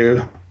pick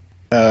too,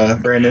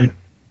 Brandon.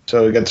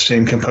 So we got the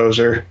same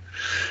composer.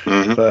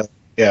 Mhm. But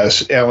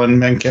yes, Alan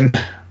Menken.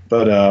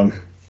 But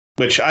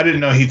which I didn't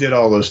know he did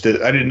all those.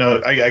 I didn't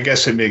know. I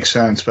guess it makes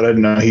sense, but I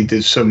didn't know he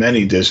did so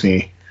many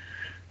Disney,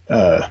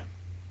 so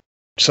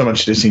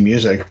much Disney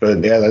music.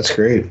 But yeah, that's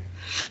great.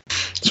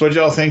 So, what did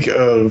y'all think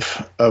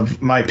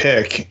of my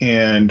pick,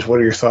 and what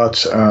are your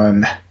thoughts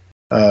on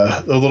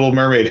The Little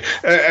Mermaid?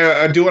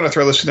 I do want to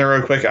throw this in there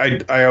real quick.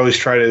 I always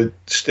try to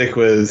stick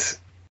with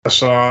a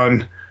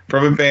song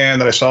from a band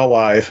that I saw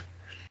live.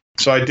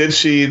 So I did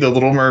see The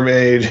Little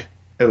Mermaid.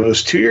 It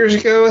was 2 years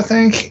ago, I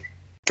think,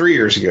 3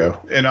 years ago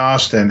in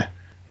Austin.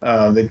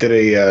 They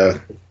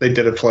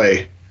did a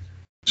play.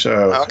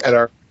 So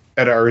Okay.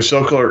 at our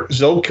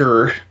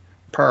Zilker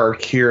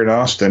Park here in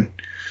Austin.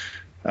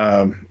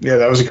 Yeah,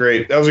 that was a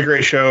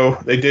great show.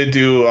 They did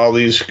do all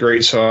these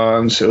great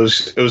songs. It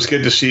was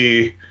good to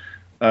see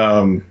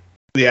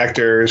the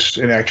actors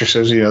and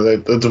actresses. You know,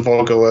 the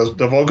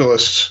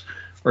vocalists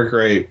were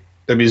great.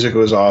 The music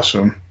was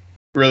awesome,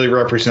 really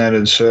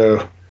represented.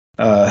 So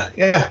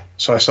yeah,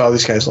 so I saw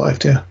these guys live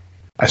too.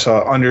 I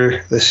saw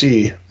Under the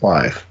Sea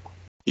live.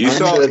 You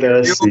saw Under the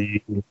Ariel,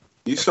 sea.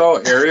 you saw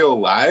Ariel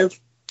live?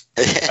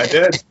 I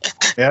did.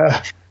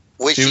 Yeah,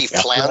 Was she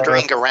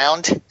floundering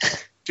around?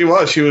 she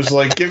was. She was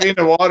like, "Give me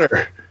the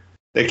water."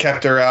 They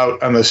kept her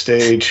out on the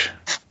stage.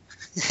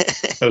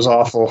 It was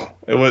awful.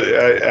 It was.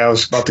 I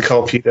was about to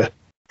call PETA.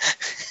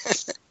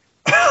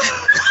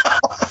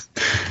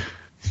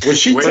 Was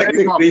she Wait,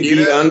 you call technically PETA?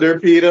 beat under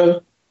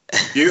PETA?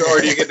 Do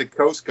you get the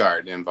Coast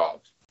Guard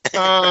involved?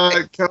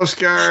 Coast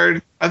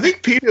Guard. I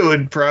think PETA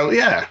would probably.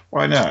 Yeah,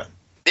 why not?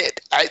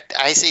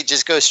 I say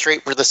just go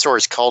straight for the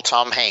source. Call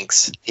Tom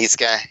Hanks. He's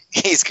going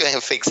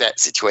to fix that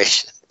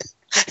situation.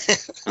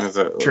 As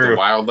a True.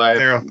 wildlife.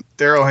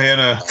 Daryl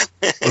Hannah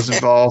was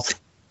involved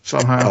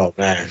somehow. Oh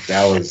man,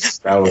 that was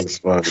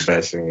one of the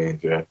best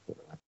scenes. Yeah.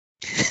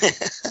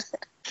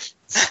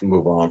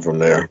 Move on from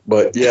there,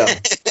 but yeah,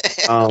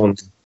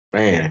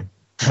 man,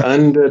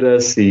 Under the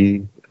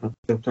Sea.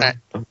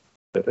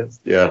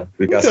 Yeah,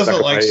 we Who got stuck doesn't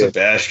in my like head.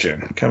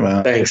 Sebastian? Come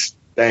on.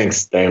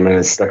 Thanks, damn it,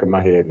 it's stuck in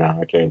my head now.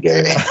 I can't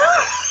get it.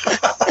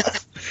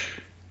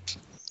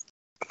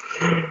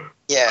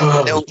 Yeah,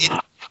 no,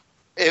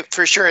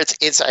 for sure it's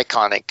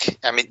iconic.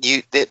 I mean,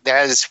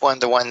 that is one of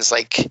the ones,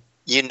 like,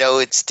 you know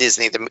it's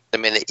Disney the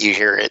minute you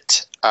hear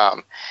it.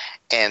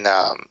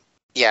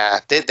 Yeah,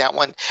 that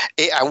one.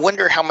 I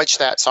wonder how much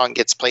that song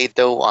gets played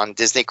though on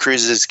Disney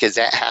cruises, because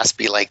that has to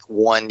be like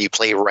one you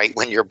play right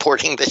when you're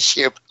boarding the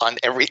ship on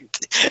every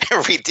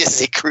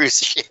Disney cruise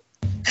ship.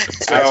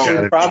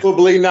 Actually,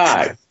 probably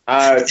not.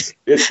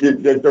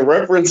 The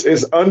reference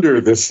is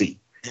Under the Sea.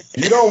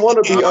 You don't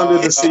want to be under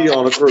the sea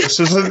on a cruise.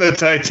 This isn't the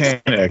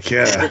Titanic.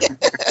 Yeah.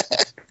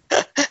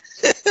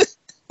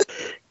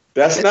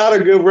 That's not a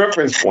good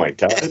reference point,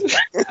 Todd.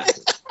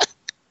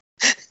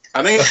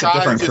 I think That's a Todd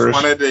different just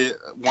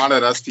cruise.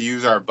 wanted us to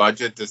use our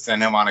budget to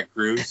send him on a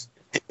cruise.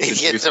 You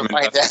Just get do to some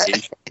find that.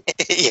 investigation.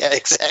 Yeah,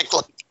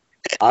 exactly.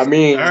 I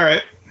mean, All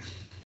right.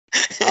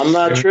 I'm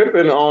not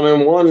tripping on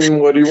him wanting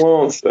what he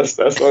wants. That's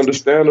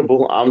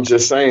understandable. I'm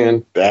just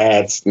saying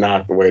that's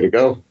not the way to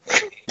go.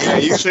 Yeah,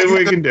 you See what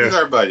we can do. use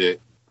our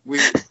budget.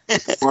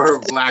 We're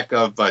lack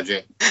of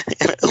budget.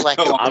 Like,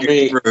 Go on I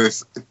mean- your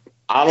cruise.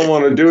 I don't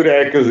want to do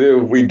that because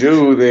if we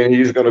do, then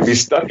he's going to be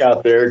stuck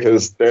out there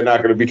because they're not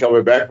going to be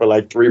coming back for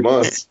like 3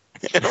 months.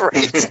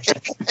 right.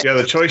 Yeah,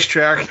 the Choice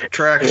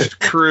Tracks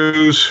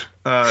cruise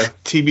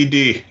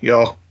TBD,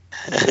 y'all.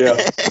 Yeah,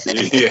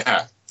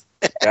 Yeah.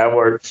 that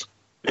works.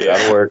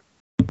 That'll work.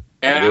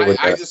 And Deal with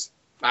I that.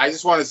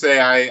 just want to say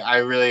I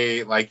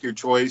really like your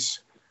choice.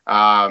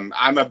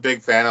 I'm a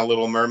big fan of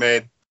Little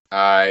Mermaid.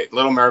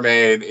 Little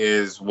Mermaid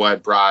is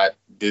what brought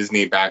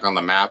Disney back on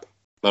the map.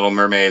 Little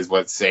Mermaid is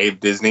what saved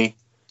Disney,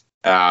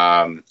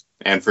 and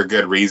for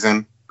good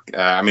reason.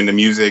 I mean, the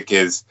music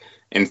is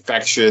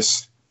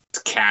infectious. It's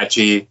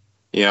catchy.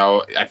 You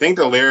know, I think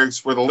the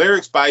lyrics were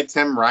by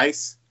Tim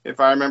Rice, if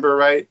I remember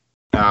right.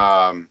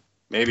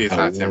 Maybe it's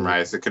not Tim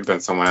Rice. It could have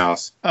been someone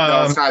else.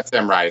 No, it's not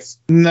Tim Rice.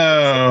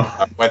 No,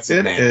 What's his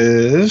it name?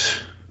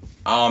 is.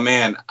 Oh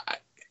man,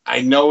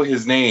 I know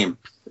his name.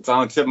 It's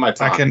on the tip of my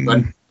tongue. But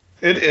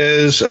It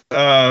is.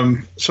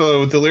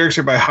 So the lyrics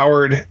are by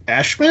Howard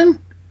Ashman.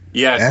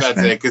 yes, that's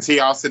Ashman? it. Because he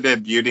also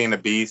did Beauty and the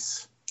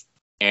Beast,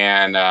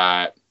 and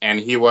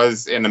he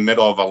was in the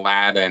middle of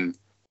Aladdin,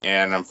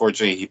 and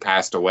unfortunately he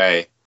passed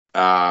away.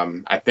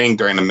 I think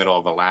during the middle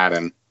of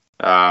Aladdin.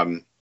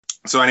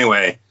 So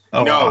anyway,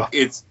 Oh, no, wow.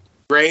 it's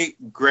great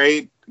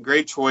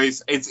great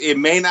choice. It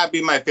may not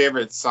be my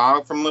favorite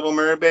song from Little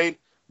Mermaid,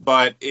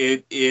 but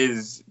it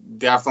is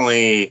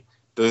definitely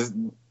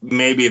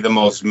maybe the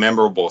most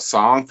memorable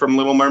song from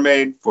Little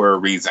Mermaid for a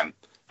reason.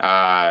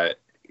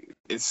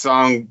 It's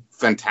song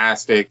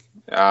fantastic,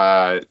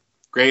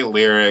 great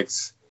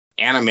lyrics,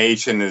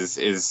 animation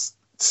is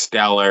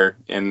stellar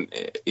in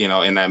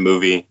that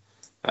movie.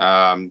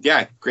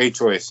 Yeah, great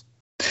choice.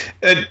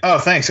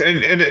 Thanks.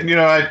 And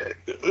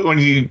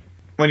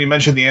when you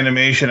mentioned the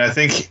animation, I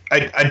think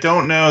I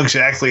don't know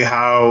exactly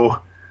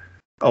how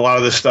a lot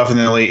of this stuff in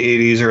the late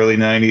 80s, early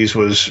 90s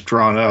was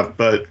drawn up,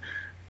 but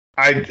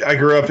I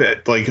grew up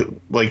at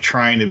like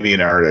trying to be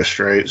an artist,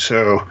 right?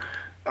 So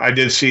I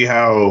did see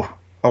how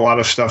a lot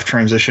of stuff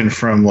transitioned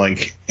from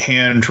like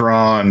hand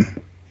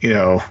drawn,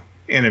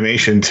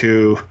 animation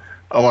to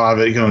a lot of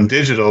it going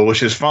digital,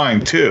 which is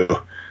fine too.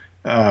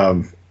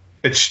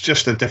 It's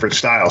just a different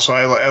style. So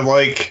I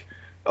like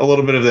a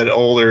little bit of that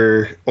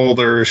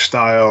older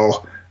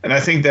style, and I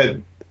think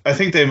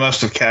they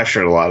must have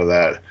captured a lot of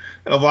that.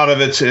 And a lot of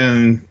it's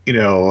in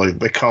like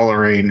the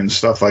coloring and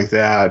stuff like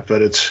that,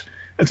 but it's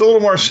a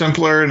little more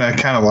simpler, and I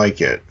kind of like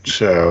it.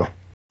 So,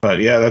 but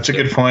yeah, that's a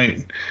good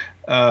point.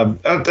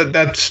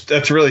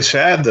 That's really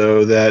sad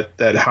though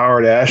that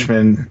Howard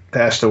Ashman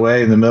passed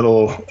away in the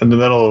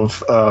middle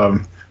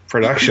of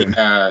production.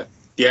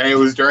 Yeah, it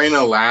was during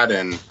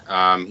Aladdin.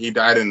 He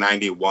died in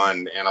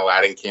 91, and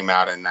Aladdin came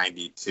out in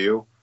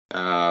 92.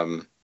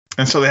 And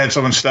so they had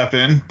someone step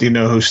in. Do you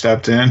know who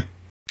stepped in?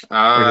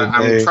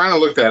 I'm trying to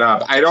look that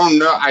up. I don't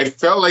know. I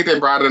felt like they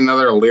brought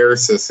another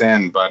lyricist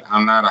in, but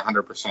I'm not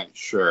 100%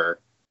 sure.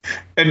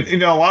 And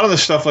a lot of the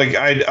stuff, like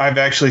I've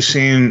actually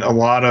seen a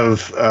lot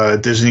of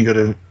Disney go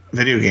to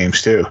video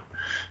games too,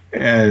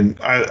 and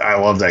I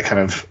love that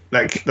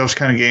those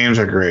kind of games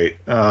are great.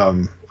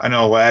 I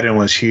know Aladdin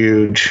was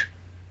huge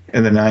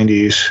in the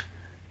 90s.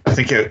 I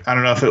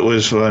don't know if it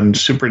was when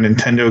Super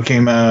Nintendo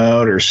came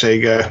out or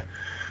Sega,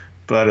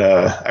 but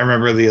I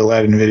remember the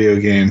Aladdin video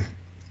game.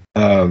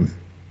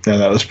 Yeah,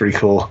 that was pretty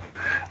cool.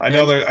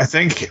 I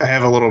think I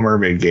have a Little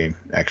Mermaid game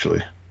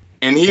actually.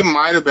 And he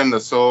might have been the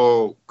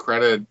sole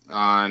credit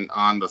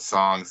on the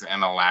songs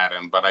in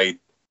Aladdin, but I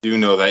do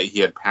know that he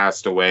had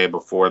passed away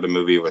before the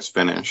movie was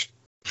finished.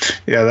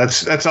 Yeah,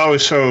 that's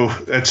always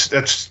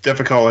that's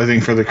difficult, I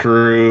think, for the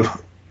crew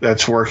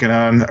that's working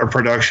on a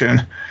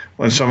production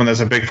when someone that's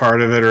a big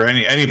part of it or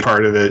any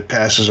part of it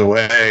passes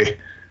away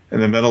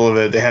in the middle of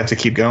it. They have to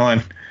keep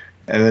going,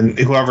 and then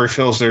whoever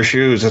fills their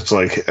shoes, it's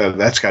like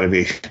that's got to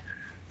be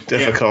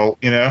difficult,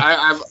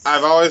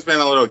 I've always been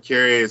a little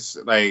curious.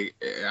 Like,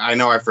 I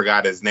know I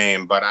forgot his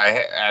name, but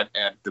at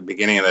the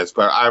beginning of this,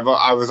 but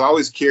I was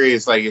always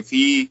curious, like if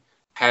he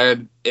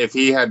had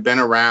been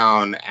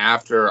around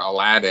after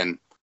Aladdin,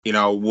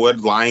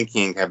 would Lion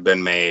King have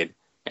been made,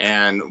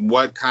 and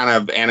what kind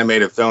of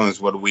animated films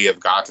would we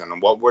have gotten,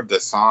 and what would the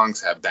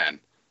songs have been?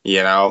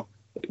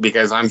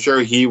 Because I'm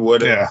sure he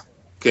would have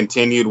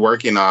continued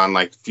working on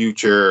like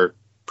future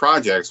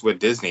projects with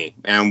Disney,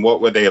 and what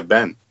would they have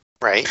been?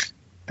 Right.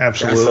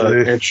 Absolutely.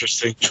 That's an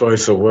interesting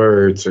choice of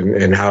words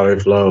and how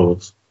it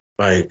flows.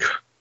 Like,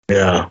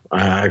 yeah,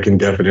 I can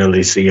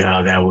definitely see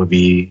how that would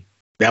be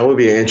an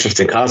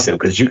interesting concept,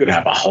 because you could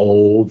have a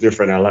whole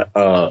different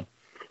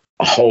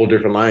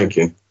Lion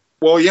King.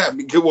 Well, yeah.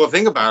 Well,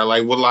 think about it.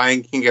 Like, would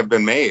Lion King have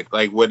been made?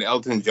 Like, would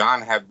Elton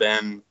John have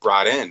been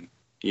brought in?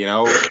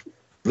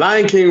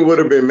 Lion King would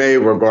have been made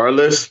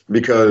regardless,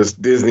 because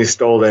Disney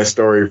stole that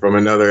story from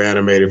another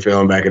animated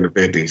film back in the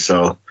 50s.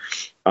 So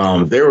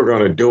they were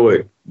going to do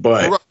it.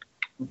 But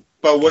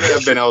would it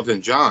have been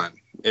Elton John?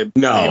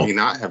 No. Maybe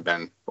not have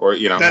been. Or,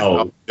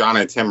 No. John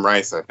and Tim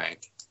Rice, I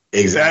think.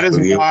 Exactly.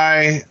 That is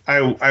why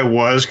I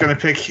was going to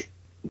pick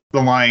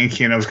The Lion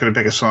King. I was going to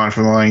pick a song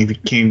from The Lion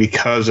King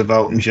because of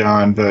Elton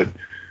John, but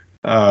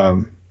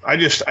I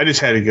just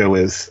had to go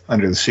with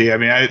Under the Sea. I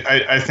mean,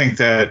 I think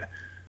that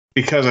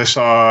because I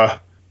saw,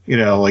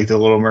 like The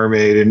Little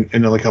Mermaid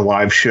in like a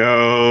live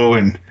show,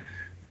 and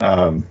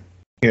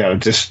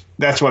just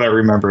that's what I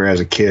remember as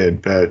a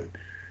kid. But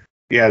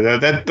yeah,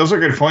 those are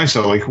good points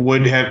though. Like,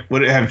 would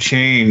it have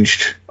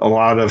changed a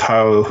lot of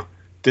how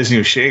Disney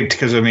was shaped?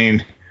 Because I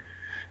mean,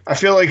 I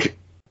feel like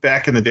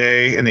back in the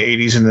day, in the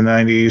 80s and the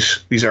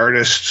 90s, these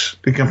artists,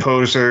 the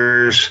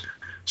composers,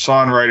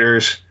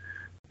 songwriters,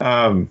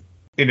 and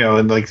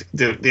like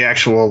the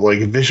actual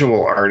like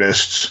visual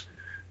artists,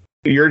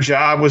 your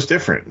job was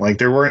different. Like,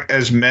 there weren't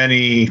as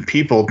many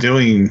people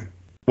doing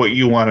what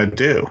you want to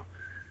do.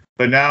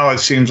 But now it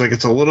seems like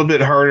it's a little bit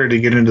harder to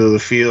get into the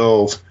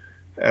field.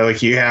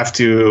 Like, you have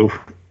to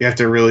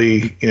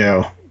really,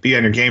 be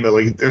on your game. But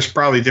like, there's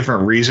probably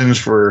different reasons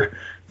for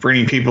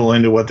bringing people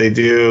into what they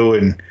do,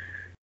 and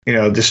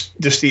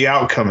just the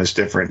outcome is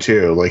different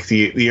too. Like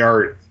the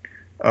art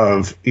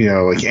of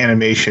like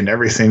animation,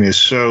 everything is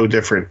so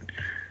different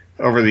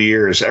over the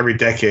years. Every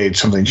decade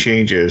something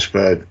changes,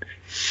 but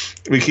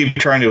we keep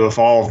trying to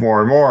evolve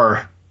more and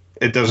more.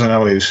 It doesn't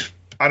always.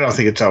 I don't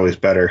think it's always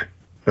better,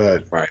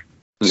 but right.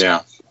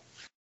 Yeah.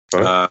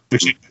 You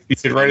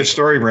should write a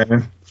story,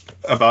 Brandon,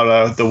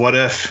 about the what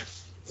if.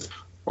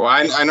 Well,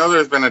 I know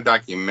there's been a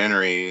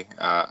documentary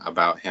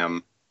about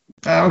him.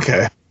 Oh,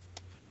 okay.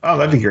 Oh,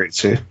 that'd be great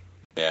too.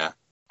 Yeah.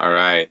 All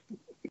right.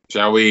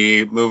 Shall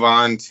we move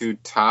on to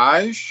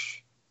Taj?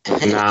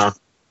 Nah,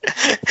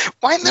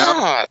 Why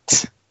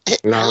not?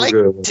 No, I I'm like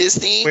good.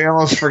 Disney. We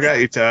almost forgot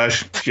you,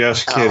 Tosh.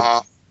 Just kidding.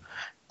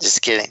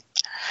 Just kidding.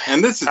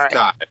 And this is All right.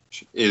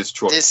 Taj, is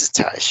choice. This is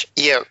Taj.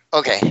 Yeah.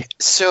 Okay.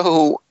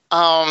 So,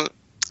 I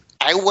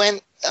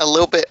went a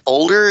little bit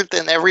older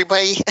than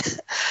everybody.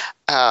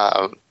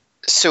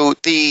 So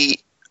the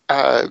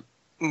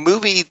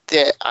movie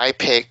that I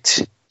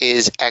picked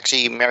is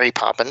actually Mary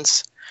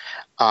Poppins.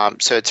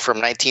 So it's from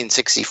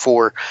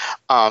 1964.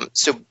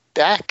 So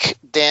back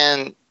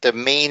then, the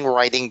main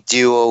writing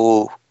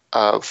duo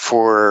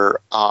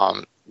for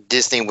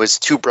Disney was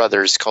two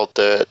brothers called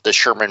the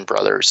Sherman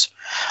Brothers,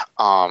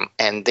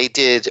 and they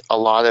did a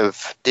lot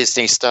of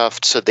Disney stuff.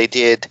 So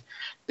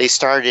they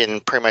started in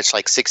pretty much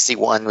like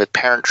 61 with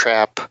Parent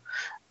Trap.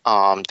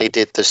 They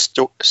did the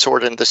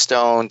Sword in the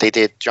Stone. They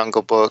did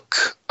Jungle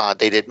Book.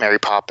 They did Mary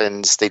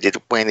Poppins. They did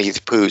Winnie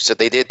the Pooh. So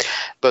they did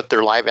both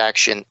their live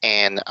action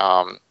and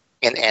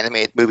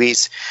animated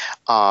movies.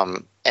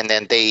 And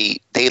then they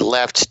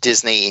left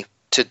Disney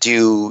to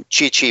do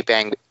Chi Chi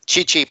Bang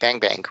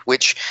Bang,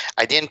 which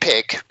I didn't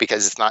pick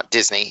because it's not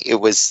Disney. It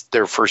was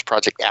their first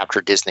project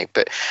after Disney.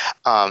 But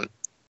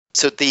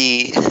so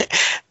the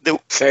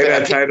Say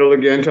that title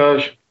again,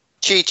 Tosh.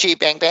 Chi Chi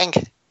Bang Bang.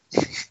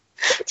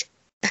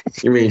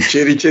 You mean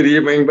Chitty Chitty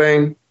Bang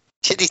Bang?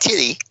 Chitty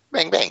Chitty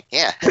Bang Bang.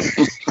 Yeah.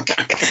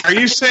 Are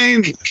you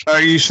saying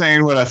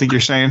what I think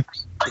you're saying?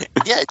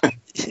 Yeah.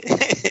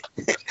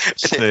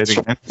 Say it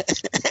again.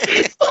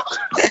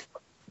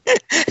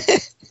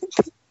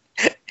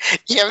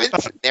 Yeah,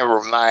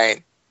 never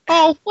mind.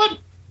 Oh, what?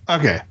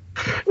 Okay.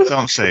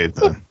 Don't say it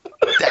then.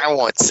 I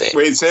won't say it.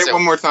 Wait, say it So-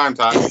 one more time,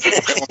 Taj. Say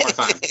it one more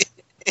time.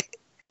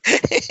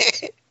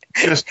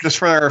 Just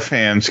for our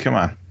fans, come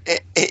on.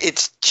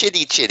 It's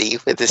Chitty Chitty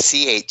with a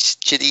CH.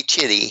 Chitty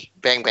Chitty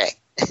Bang Bang.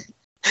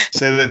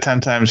 Say that 10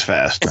 times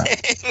fast. No, I'm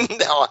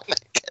not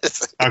gonna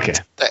say Okay.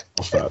 that.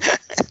 I'll stop.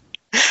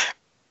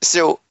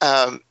 So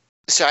I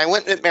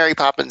went with Mary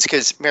Poppins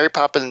because Mary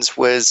Poppins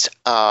was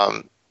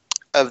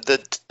of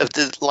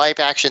the live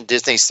action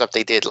Disney stuff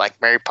they did. Like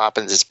Mary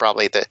Poppins is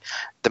probably the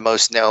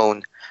most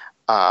known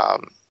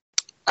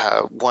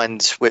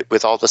ones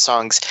with all the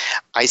songs.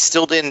 I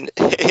still didn't.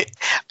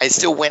 I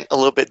still went a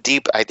little bit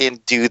deep. I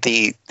didn't do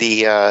the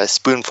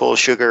spoonful of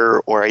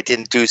sugar, or I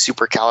didn't do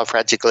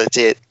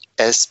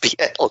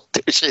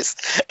supercalifragilisticexpialidocious.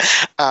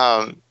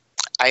 I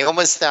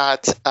almost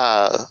thought.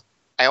 I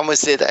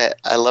almost did.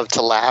 I love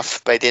to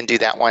laugh, but I didn't do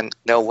that one.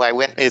 No, what I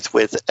went with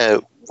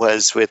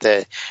was with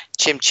a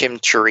Chim Chim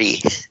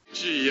Cheree.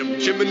 Chim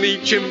chimney,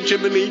 chim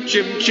chimney,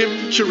 chim chim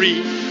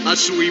cheree. A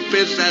sweep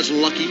is as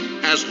lucky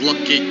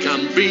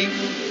can be.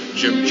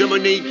 Chim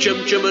chimney,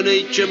 chim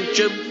chimney, chim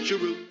chim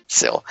cheroo.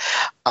 So,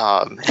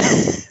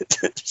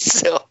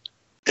 so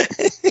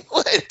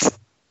what?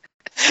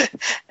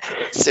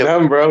 So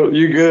Nothing, bro.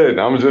 You good.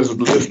 I'm just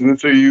listening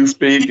to you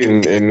speak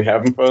and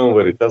having fun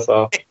with it. That's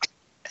all.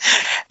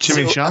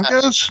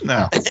 Chimichangas?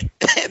 No.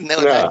 no,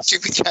 Nah. not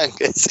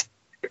chimichangas.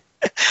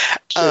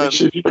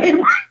 Chitty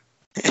Bang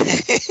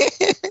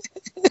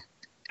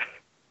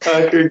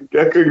I couldn't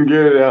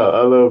get it out.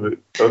 I love it.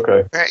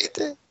 Okay. Right.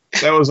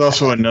 That was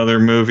also another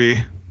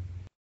movie.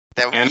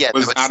 And it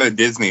was that not a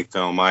Disney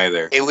film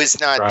either. It was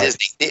not Right.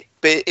 Disney,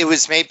 but it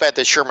was made by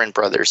the Sherman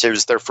Brothers. It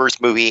was their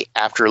first movie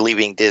after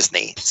leaving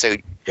Disney. So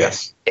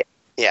Yes.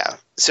 yeah.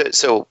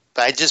 So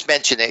I just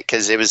mentioned it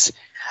because it was.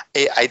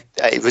 I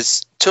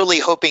was totally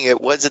hoping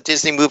it was a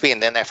Disney movie,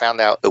 and then I found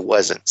out it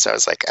wasn't. So I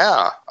was like,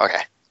 oh,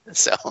 okay.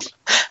 So,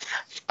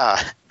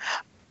 but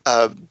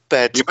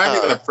You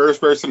might be the first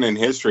person in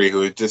history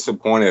who is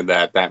disappointed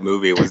that that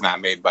movie was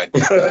not made by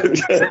Disney.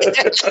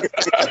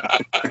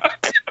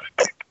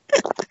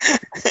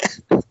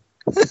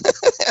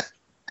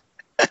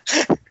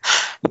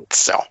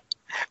 so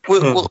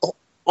well,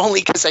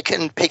 only because I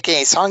couldn't pick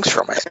any songs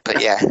from it.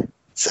 But yeah.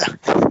 So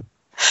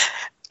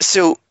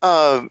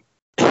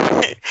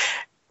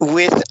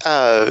with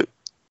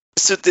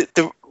so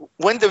the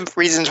one of the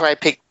reasons why I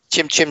picked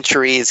Chim Chim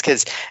Cheree is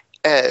because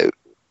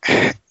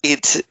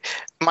it's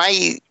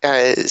my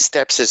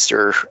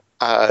stepsister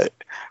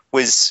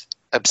was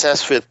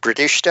obsessed with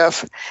British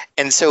stuff,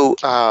 and so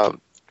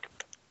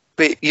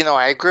but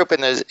I grew up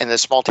in a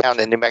small town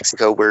in New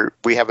Mexico where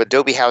we have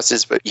adobe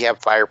houses, but you have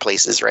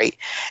fireplaces, right?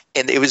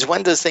 And it was one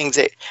of those things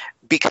that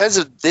because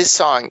of this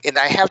song, and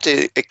I have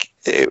to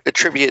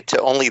attribute to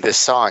only this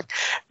song,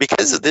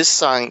 because of this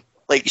song.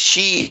 Like,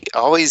 she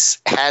always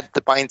had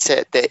the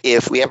mindset that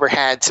if we ever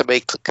had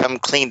somebody come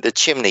clean the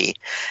chimney,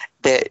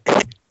 that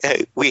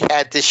we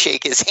had to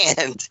shake his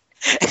hand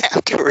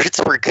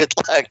afterwards for good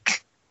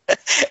luck.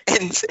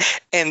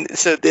 And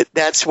so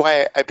that's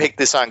why I picked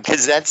this song,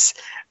 because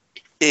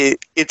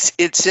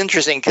it's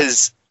interesting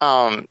because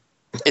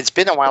it's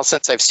been a while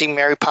since I've seen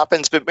Mary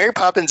Poppins, but Mary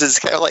Poppins is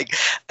kind of like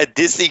a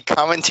Disney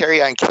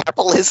commentary on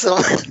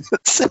capitalism.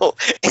 So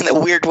in a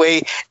weird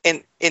way,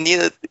 and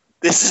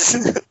This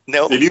is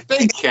no Did you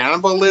say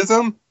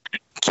cannibalism?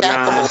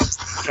 Nah,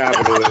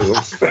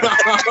 capitalism.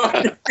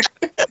 capitalism.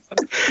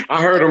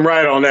 I heard him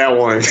right on that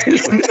one.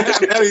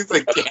 That is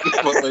like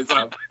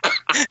cannibalism.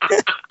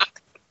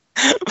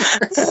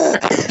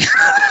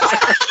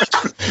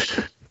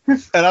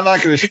 And I'm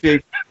not going to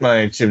shake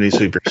my chimney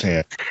sweeper's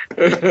hand.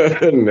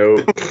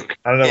 Nope.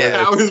 I don't know. Yeah.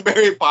 That was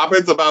Mary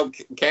Poppins about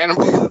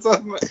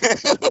cannibalism.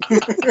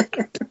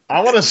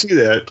 I want to see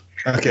that.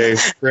 Okay,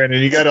 Brandon,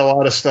 you got a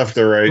lot of stuff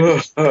to write.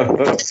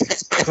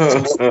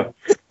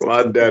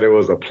 My daddy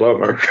was a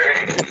plumber.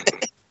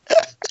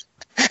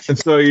 And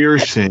so you're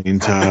saying,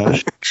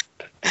 Tosh.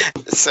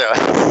 So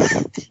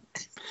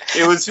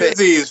It was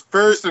his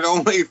first and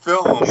only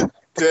film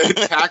to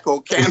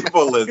tackle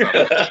cannibalism.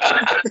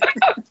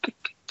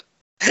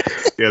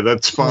 Yeah,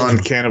 that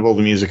spawned Cannibal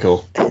the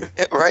Musical.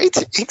 right,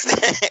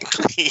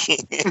 exactly.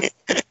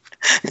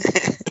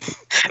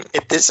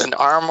 If this an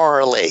arm or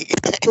a leg?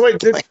 So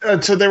wait,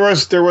 so there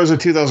was a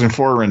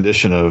 2004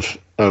 rendition of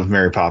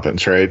Mary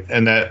Poppins, right?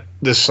 And that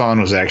this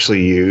song was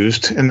actually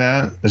used in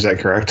that. Is that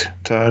correct,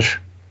 Tosh?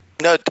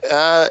 No,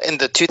 in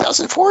the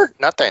 2004?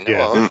 Not that I know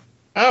Yeah. of.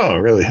 Oh,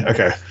 really?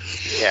 Okay.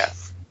 Yeah,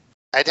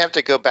 I'd have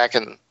to go back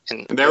and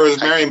There was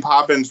Mary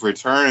Poppins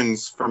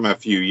Returns from a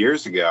few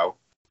years ago.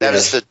 That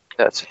was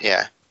that's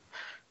yeah.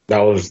 That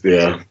was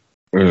Yeah.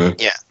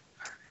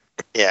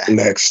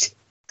 Next.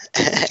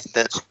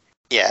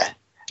 Yeah.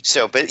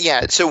 So, but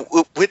yeah. So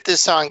with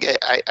this song,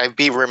 I'd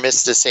be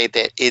remiss to say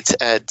that it's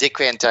Dick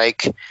Van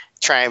Dyke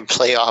trying to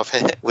play off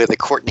with a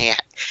Courtney.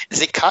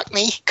 Is it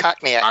Cockney?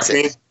 Cockney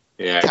accent. Cockney?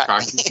 Yeah,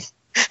 Cockney.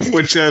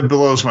 Which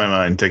blows my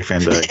mind, Dick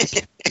Van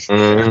Dyke.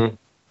 Mm-hmm.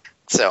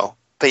 So,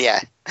 but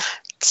yeah.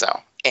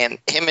 So, and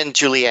him and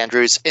Julie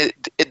Andrews.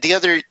 The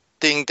other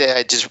thing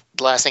that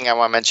last thing I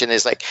want to mention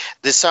is like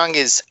this song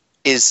is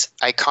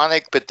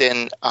iconic, but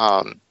then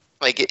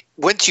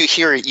once you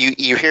hear it,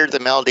 you hear the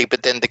melody,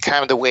 but then the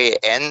kind of the way it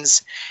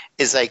ends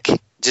is like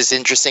just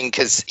interesting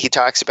because he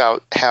talks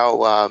about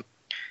how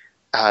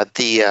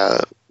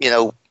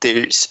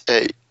there's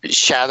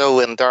shadow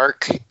and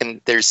dark, and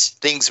there's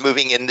things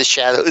moving in the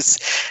shadows.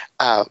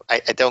 I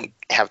don't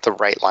have the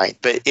right line,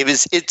 but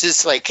it's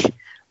just like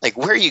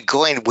where are you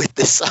going with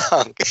this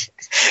song?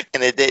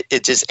 And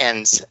it just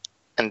ends,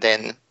 and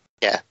then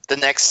the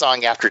next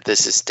song after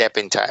this is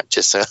Stepping Time,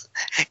 just so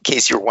in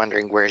case you're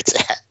wondering where it's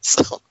at.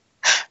 So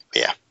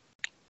yeah,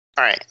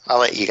 all right, I'll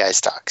let you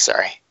guys talk.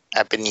 Sorry,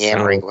 I've been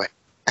yammering away.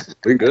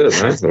 We good,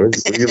 man. We're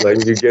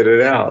letting you get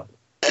it out.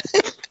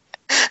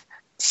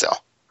 So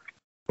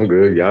I'm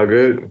good. Y'all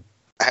good?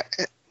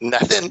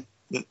 nothing.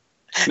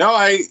 No,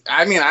 I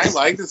mean, I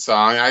like the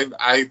song.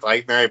 I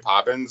like Mary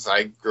Poppins.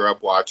 I grew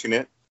up watching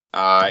it.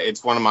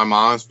 It's one of my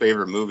mom's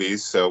favorite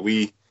movies, so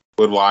we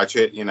would watch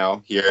it,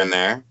 here and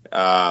there.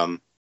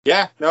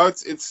 Yeah, no,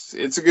 it's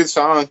a good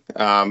song.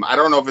 I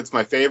don't know if it's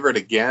my favorite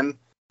again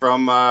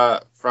from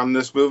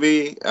this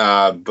movie,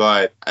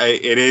 but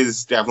it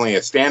is definitely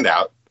a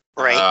standout.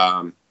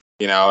 Right.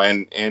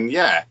 And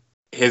yeah,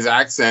 his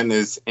accent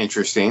is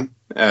interesting.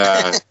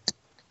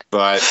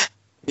 But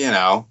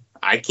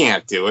I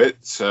can't do it.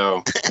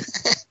 So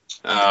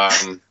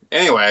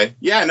anyway,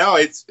 yeah, no,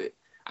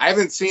 I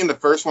haven't seen the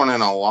first one in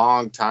a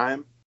long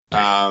time.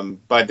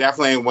 But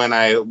definitely when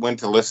I went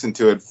to listen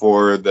to it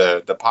for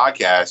the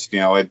podcast,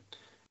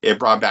 it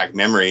brought back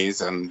memories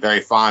and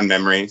very fond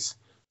memories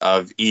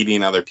of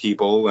eating other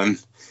people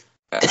and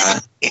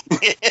I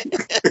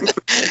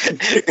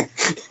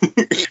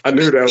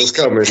knew that was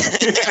coming.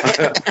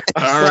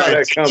 All right.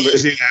 That coming.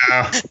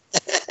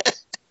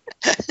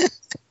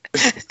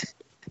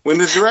 When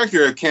the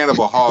director of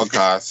Cannibal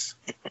Holocaust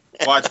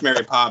watched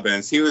Mary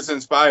Poppins, he was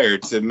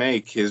inspired to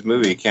make his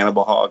movie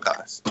Cannibal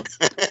Holocaust.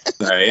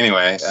 All right,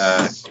 anyway.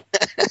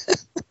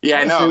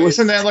 Yeah, no.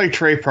 Wasn't that like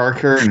Trey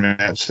Parker and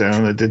Matt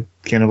Stone that did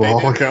Cannibal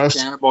Holocaust?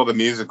 Cannibal the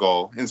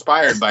Musical,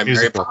 inspired by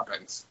Musical. Mary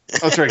Poppins.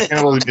 That's right,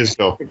 Cannibal the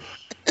Musical.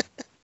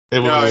 It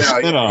was a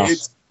spin-off.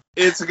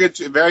 It's a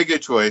very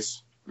good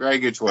choice. Very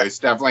good choice.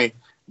 Definitely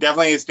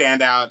a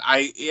standout.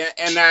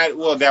 And that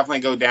will definitely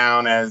go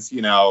down as,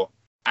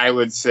 I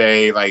would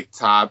say like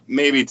top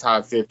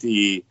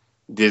 50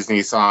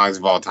 Disney songs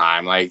of all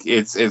time. Like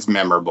it's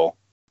memorable.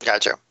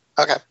 Gotcha.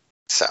 Okay.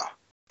 So,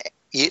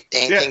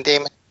 anything,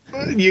 Damon?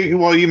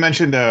 You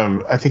mentioned.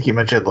 I think you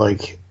mentioned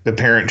like The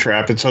Parent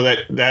Trap, and so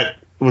that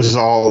was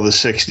all the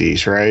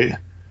 '60s, right?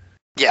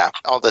 Yeah,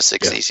 all the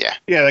 '60s. Yeah.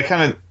 Yeah, that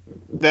kind of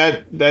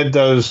that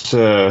does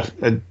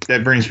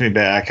that brings me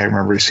back. I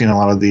remember seeing a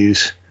lot of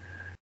these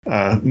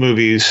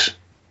movies.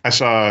 I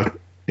saw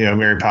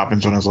Mary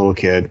Poppins when I was a little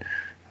kid.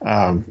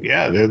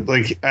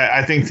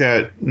 I think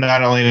that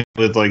not only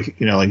with like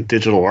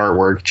digital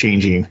artwork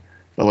changing,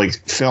 but like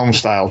film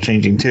style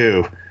changing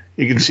too,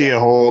 you can see a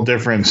whole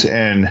difference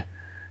in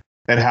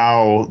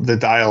how the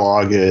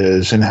dialogue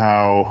is and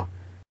how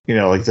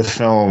like the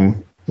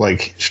film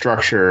like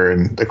structure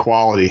and the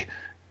quality.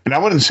 And I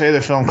wouldn't say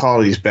the film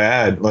quality is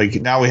bad. Like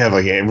now we have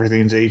like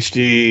everything's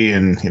HD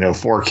and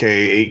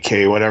 4K,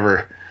 8K,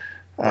 whatever.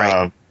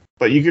 Right.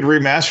 But you could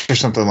remaster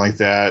something like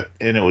that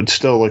and it would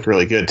still look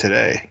really good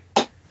today.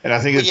 And I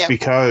think Well, it's yeah.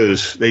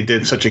 because they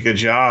did such a good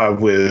job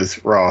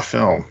with raw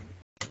film.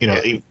 You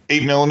know, Yeah.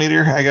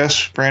 8mm, I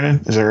guess,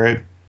 Brandon, is that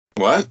right?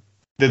 What?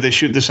 Did they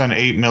shoot this on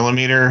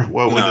 8mm?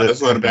 What would No,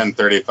 this would have been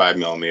 35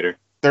 millimeter.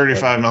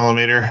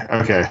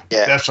 35mm? Okay.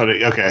 Yeah. That's what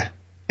okay.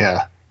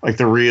 Yeah. Like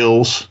the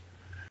reels.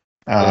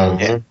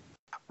 Yeah.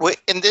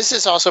 And this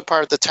is also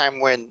part of the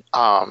time when,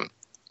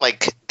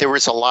 like, there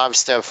was a lot of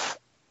stuff,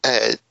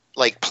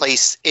 like,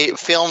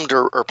 filmed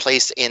or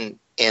placed in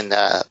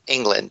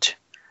England,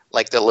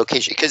 like the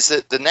location. Because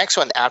the next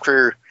one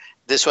after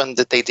this one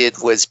that they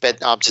did was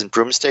Bed Knobs and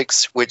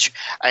Broomsticks, which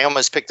I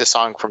almost picked a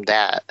song from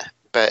that,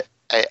 but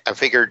I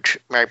figured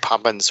Mary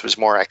Poppins was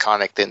more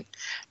iconic than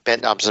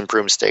Bed Knobs and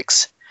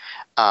Broomsticks.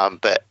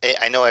 But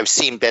I know I've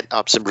seen Bed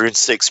Knobs and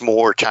Broomsticks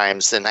more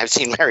times than I've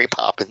seen Mary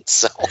Poppins.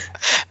 So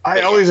I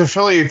always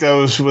affiliate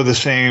those with the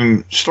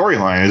same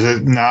storyline. Is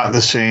it not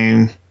the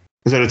same?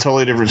 Is it a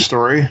totally different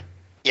story?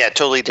 yeah,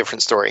 totally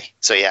different story.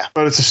 So yeah,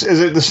 But is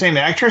it the same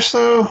actress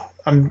though?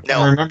 I'm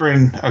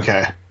remembering.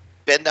 Okay.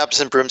 Bed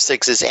Knobs and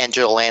Broomsticks is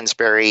Angela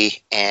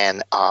Lansbury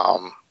and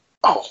Oh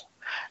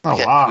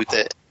forget wow. who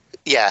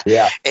yeah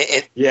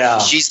Yeah.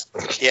 she's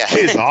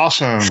She's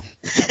awesome.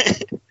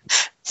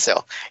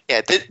 So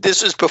yeah,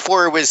 this was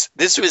before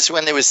this was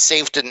when it was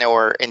safe to know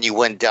her and you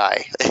wouldn't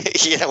die.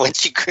 When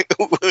she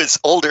was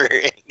older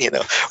and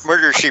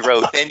Murder She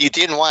Wrote, and you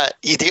didn't want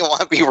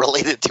to be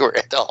related to her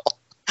at all.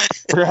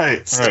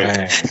 Right.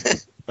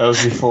 That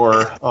was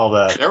before all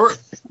that.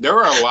 There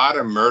were a lot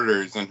of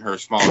murders in her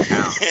small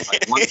town,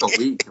 like once a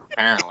week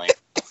apparently.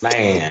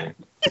 Man.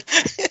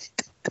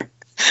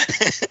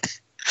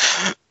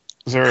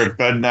 Is there a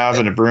bed knob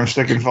and a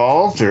broomstick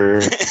involved,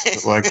 or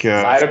like?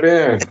 Might have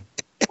been.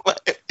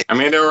 I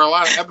mean, there were a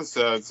lot of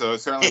episodes, so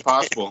it's certainly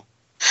possible.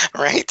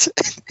 Right.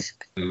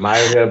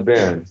 Might have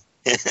been.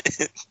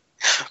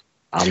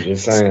 I'm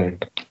just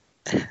saying.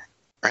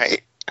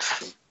 Right.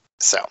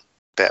 So,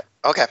 but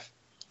okay.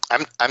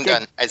 I'm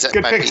done.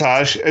 Good pick,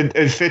 Taj.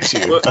 It fits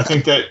you. I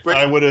think that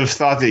I would have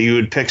thought that you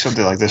would pick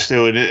something like this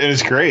too. It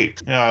is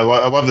great. I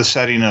love the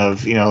setting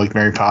of like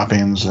Mary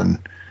Poppins and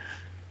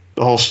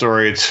the whole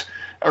story. It's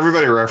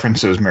everybody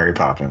references Mary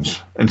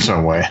Poppins in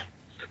some way.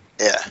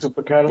 Yeah.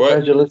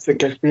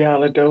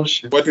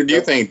 Supercalifragilisticexpialidocious. What did you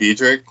think,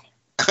 Dietrich?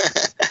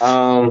 It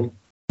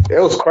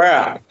was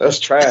crap. That's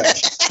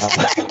trash.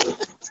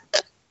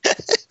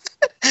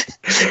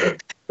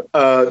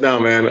 No,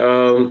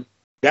 man.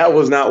 That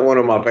was not one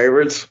of my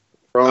favorites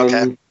from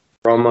the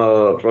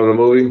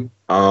movie.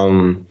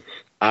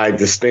 I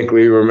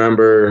distinctly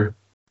remember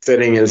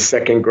sitting in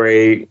second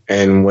grade,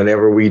 and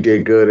whenever we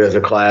did good as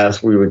a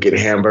class, we would get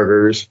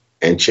hamburgers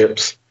and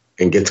chips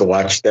and get to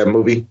watch that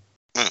movie.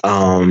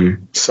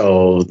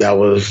 So that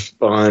was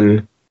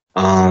fun.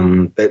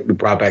 That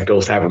brought back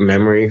those type of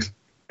memories.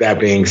 That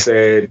being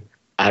said,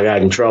 I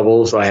got in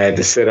trouble, so I had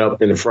to sit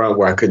up in the front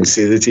where I couldn't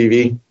see the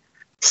TV.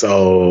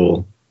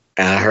 So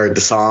I heard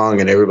the song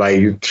and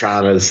everybody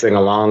trying to sing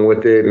along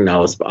with it, and I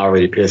was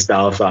already pissed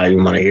off, so I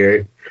didn't want to hear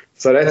it.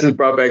 So that just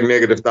brought back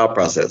negative thought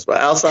process.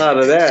 But outside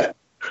of that,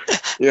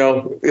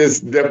 it's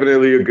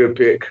definitely a good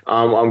pick.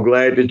 I'm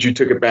glad that you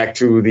took it back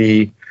to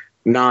the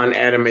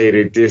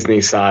non-animated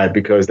Disney side,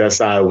 because that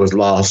side was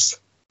lost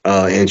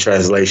in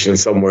translation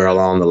somewhere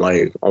along the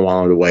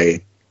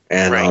way.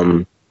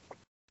 And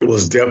it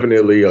was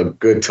definitely a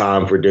good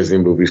time for Disney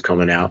movies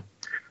coming out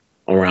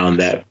around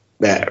that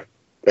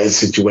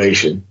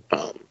situation.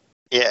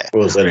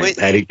 Was it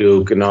Patty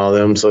Duke and all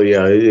them? So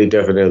yeah, it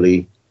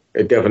definitely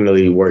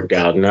worked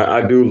out. And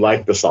I do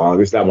like the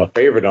song. It's not my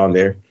favorite on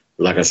there.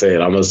 Like I said,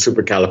 I'm a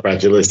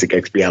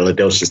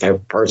supercalifragilisticexpialidocious type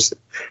of person.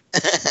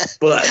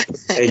 But,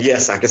 and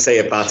yes, I can say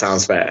it 5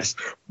 times fast.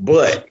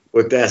 But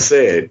with that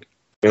said,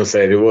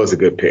 it was a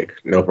good pick.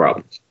 No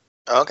problem.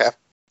 Okay.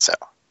 So,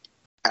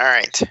 all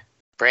right.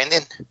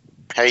 Brandon,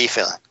 how are you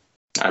feeling?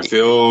 I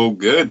feel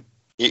good.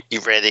 You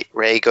ready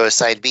to go to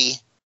side B?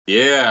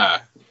 Yeah.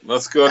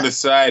 Let's go to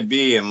side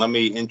B, and let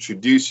me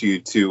introduce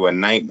you to A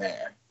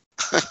Nightmare.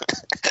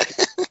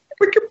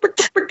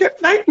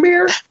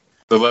 Nightmare.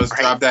 So let's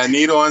drop that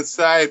needle on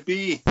side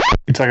B.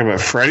 You talking about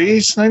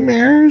Freddy's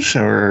nightmares,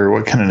 or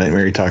what kind of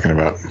nightmare are you talking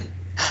about?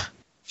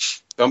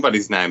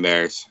 Somebody's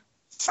nightmares.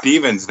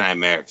 Steven's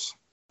nightmares.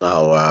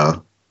 Oh,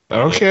 wow.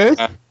 Okay.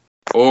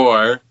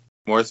 Or,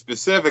 more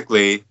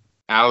specifically,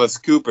 Alice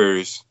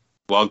Cooper's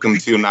Welcome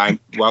to My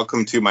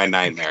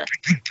Nightmare.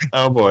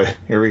 Oh, boy.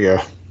 Here we go.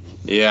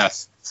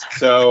 Yes.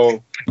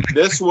 So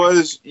this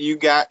was, you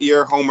got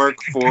your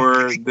homework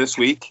for this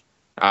week.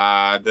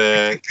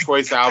 The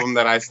choice album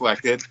that I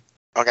selected.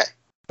 Okay.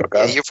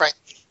 Yeah, you're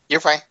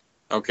fine.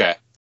 Okay.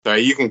 So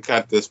you can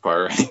cut this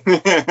part,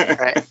 right?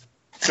 Right.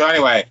 So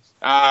anyway,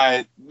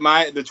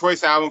 the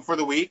choice album for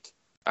the week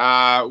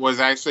was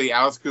actually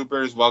Alice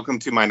Cooper's Welcome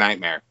to My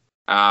Nightmare.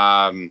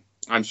 I'm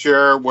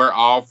sure we're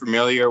all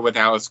familiar with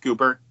Alice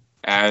Cooper.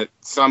 At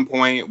some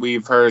point,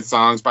 we've heard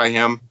songs by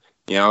him.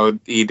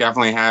 He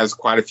definitely has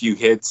quite a few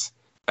hits.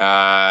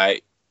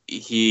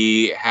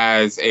 He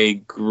has a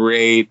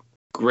great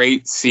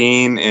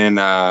scene in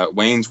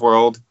Wayne's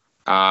World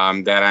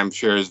that I'm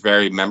sure is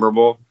very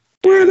memorable.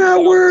 We're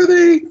not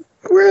worthy.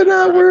 We're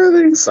not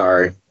worthy.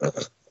 Sorry.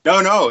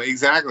 No,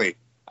 exactly.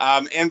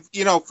 And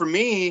for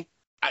me,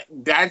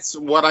 that's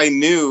what I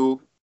knew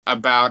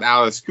about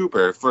Alice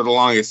Cooper for the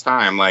longest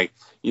time. Like,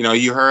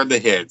 you heard the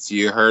hits,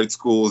 you heard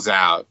School's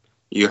Out,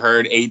 you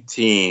heard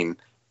 18,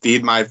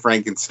 Feed My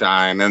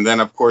Frankenstein, and then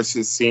of course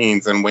his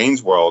scenes in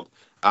Wayne's World.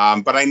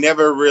 But I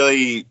never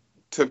really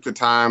took the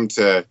time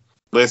to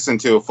listen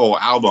to a full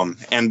album.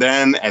 And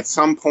then at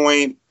some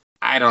point,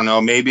 I don't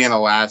know, maybe in the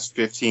last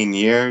 15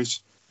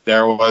 years,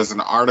 there was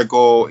an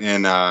article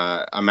in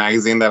a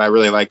magazine that I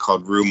really like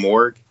called Rue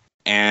Morgue,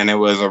 and it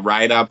was a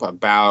write-up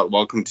about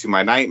Welcome to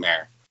My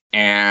Nightmare.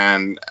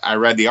 And I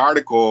read the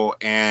article,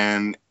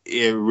 and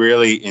it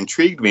really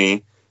intrigued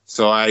me,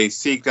 so I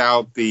seeked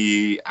out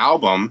the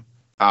album.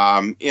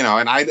 And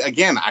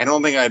I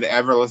don't think I'd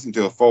ever listened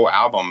to a full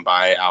album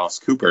by Alice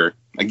Cooper.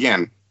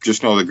 Again,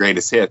 just know the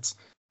greatest hits.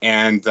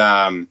 And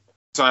so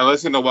I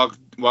listened to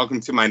Welcome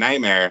to My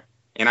Nightmare,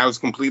 and I was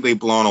completely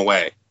blown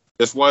away.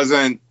 This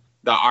wasn't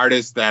the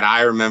artist that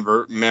I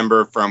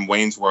remember from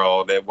Wayne's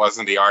World. It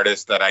wasn't the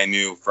artist that I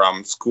knew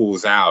from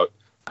School's Out.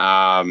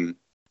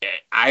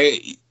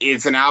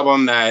 It's an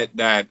album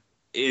that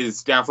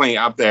is definitely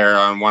up there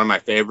on one of my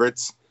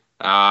favorites.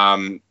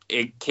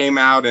 It came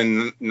out in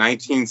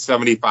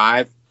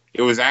 1975.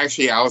 It was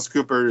actually Alice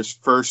Cooper's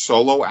first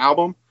solo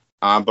album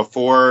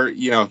before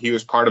he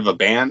was part of a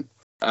band.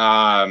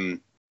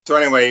 So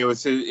anyway, it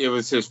was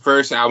his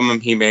first album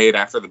he made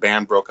after the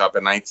band broke up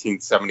in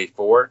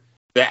 1974.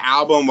 The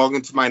album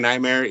Welcome to My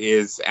Nightmare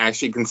is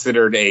actually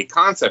considered a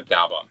concept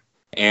album,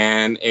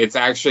 and it's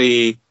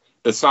actually,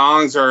 the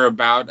songs are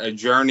about a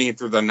journey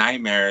through the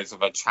nightmares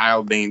of a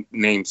child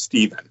named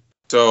Stephen.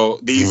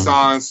 So these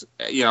songs,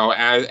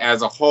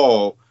 as a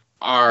whole,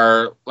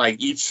 are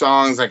like, each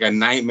song's like a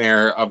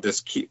nightmare of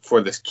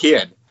for this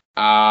kid.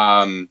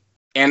 And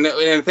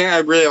the thing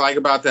I really like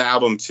about the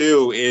album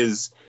too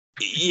is,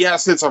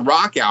 yes, it's a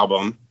rock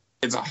album,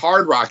 it's a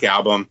hard rock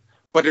album,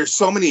 but there's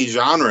so many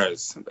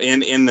genres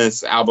in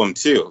this album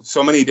too.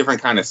 So many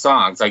different kind of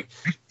songs. Like,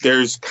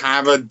 there's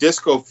kind of a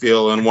disco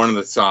feel in one of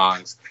the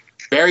songs,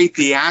 very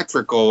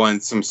theatrical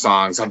in some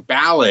songs, a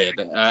ballad,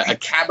 a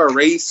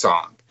cabaret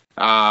song.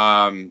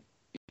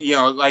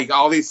 Like,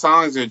 all these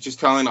songs are just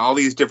telling all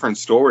these different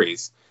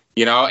stories,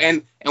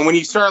 and when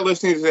you start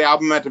listening to the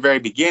album at the very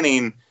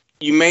beginning,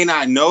 you may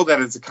not know that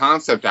it's a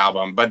concept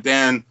album, but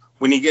then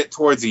when you get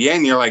towards the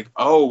end, you're like,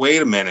 oh,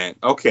 wait a minute.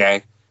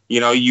 Okay.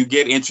 You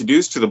get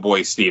introduced to the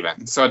boy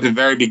Stephen. So at the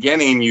very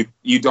beginning,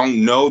 you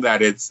don't know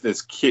that it's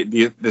this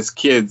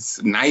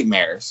kid's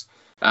nightmares.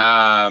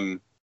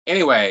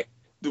 Anyway,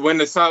 when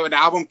the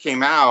album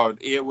came out,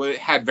 it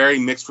had very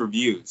mixed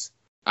reviews.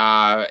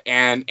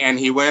 And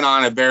he went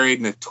on a very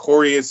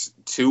notorious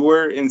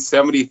tour in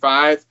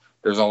 75.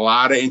 There's a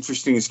lot of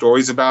interesting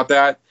stories about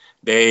that.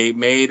 They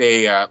made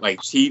a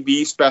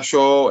TV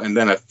special and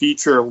then a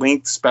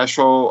feature-length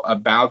special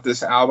about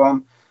this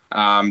album.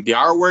 The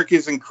artwork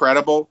is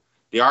incredible.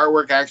 The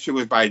artwork actually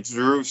was by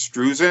Drew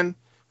Struzan,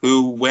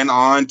 who went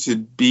on to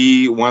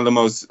be one of the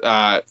most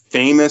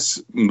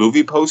famous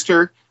movie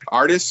poster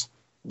artists,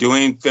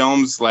 doing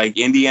films like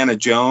Indiana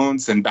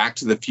Jones and Back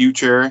to the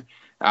Future,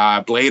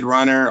 Blade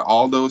Runner,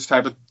 all those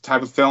type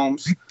of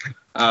films.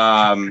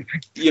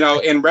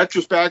 In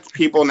retrospect,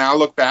 people now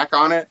look back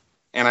on it,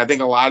 and I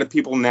think a lot of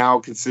people now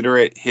consider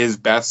it his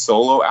best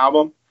solo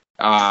album.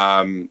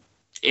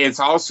 It's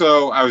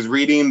also, I was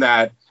reading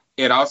that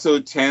it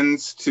also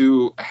tends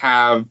to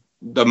have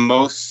the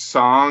most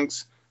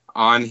songs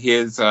on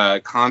his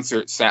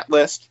concert set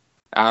list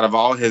out of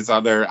all his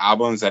other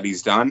albums that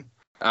he's done.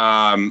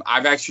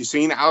 I've actually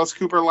seen Alice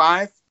Cooper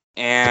live,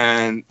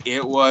 and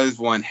it was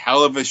one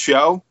hell of a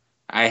show.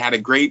 I had a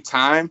great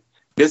time.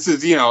 This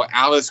is,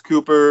 Alice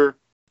Cooper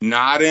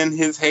not in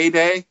his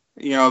heyday.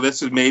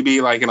 This is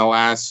maybe like in the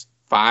last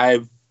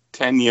 5-10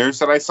 years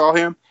that I saw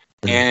him,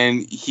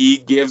 and he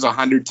gives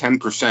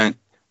 110%.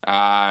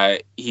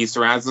 He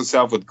surrounds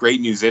himself with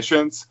great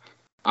musicians.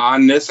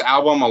 On this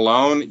album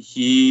alone,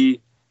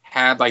 he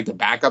had like the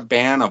backup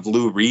band of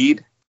Lou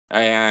Reed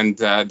and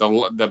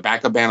the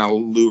backup band of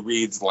Lou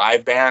Reed's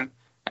live band.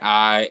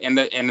 And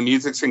the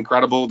music's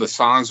incredible. The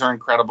songs are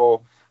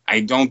incredible.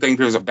 I don't think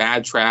there's a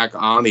bad track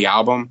on the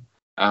album.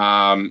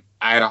 I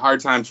had a hard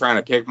time trying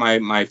to pick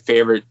my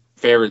favorite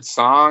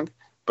song,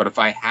 but if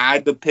I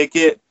had to pick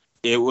it,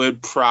 it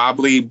would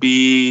probably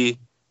be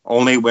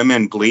Only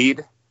Women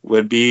Bleed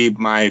would be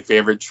my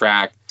favorite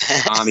track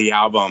on the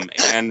album.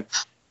 And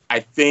I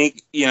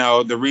think,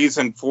 the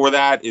reason for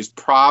that is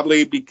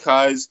probably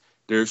because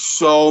there's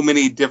so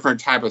many different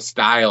type of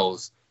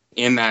styles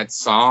in that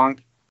song.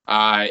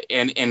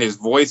 And his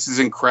voice is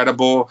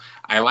incredible.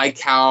 I like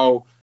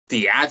how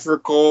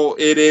theatrical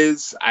it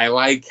is. I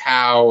like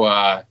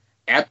how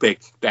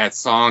epic that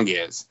song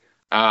is.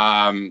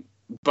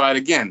 But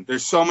again,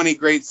 there's so many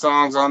great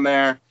songs on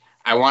there.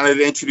 I wanted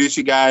to introduce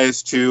you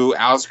guys to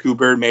Alice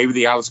Cooper, maybe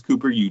the Alice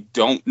Cooper you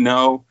don't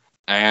know.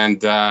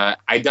 And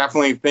I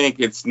definitely think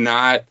it's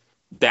not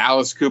the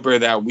Alice Cooper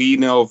that we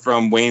know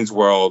from Wayne's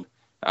World.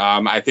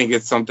 I think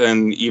it's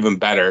something even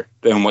better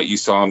than what you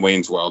saw in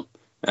Wayne's World.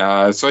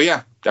 So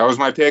yeah, that was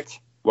my pick.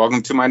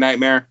 Welcome to My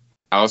Nightmare,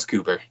 Alice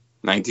Cooper,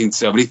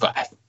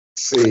 1975.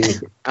 See,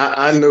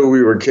 I knew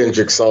we were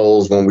kindred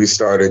souls when we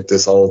started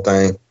this whole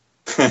thing.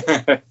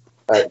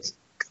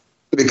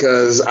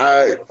 Because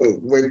I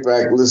went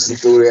back, listened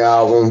through the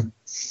album.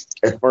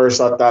 At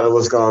first, I thought it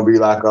was going to be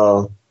like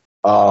a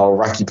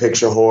Rocky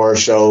Picture Horror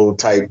Show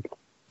type,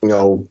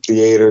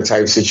 theater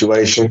type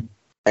situation.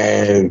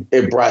 And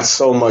it brought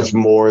so much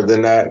more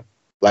than that.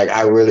 Like,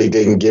 I really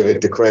didn't give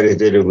it the credit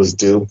that it was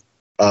due,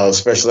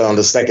 especially on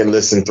the second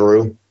listen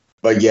through.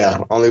 But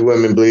yeah, Only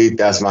Women Bleed,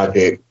 that's my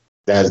pick.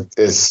 That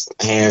is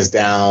hands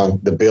down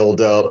the build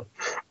up.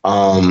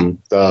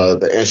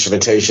 The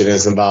instrumentation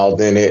is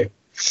involved in it.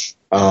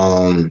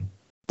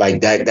 Like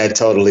that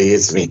totally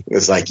hits me.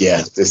 It's like,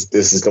 yeah, this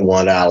is the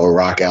one I will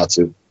rock out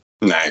to.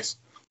 Nice.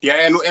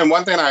 Yeah, and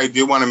one thing I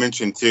do want to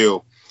mention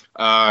too,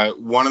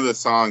 one of the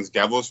songs,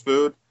 Devil's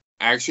Food,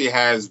 actually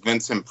has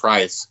Vincent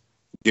Price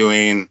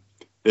doing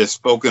this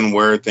spoken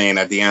word thing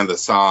at the end of the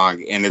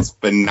song, and it's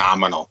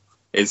phenomenal.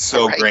 It's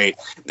so great.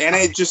 And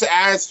it just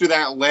adds to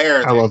that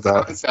layer, I love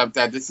that concept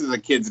that this is a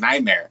kid's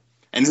nightmare.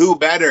 And who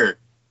better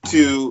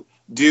to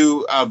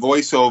do a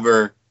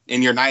voiceover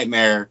in your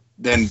nightmare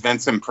than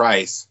Vincent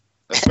Price,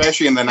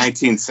 especially in the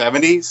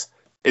 1970s.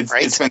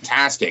 It's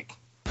fantastic.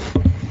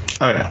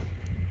 Oh yeah.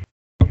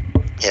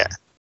 Yeah.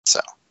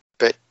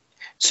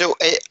 So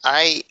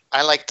I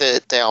like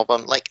the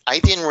album. Like, I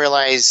didn't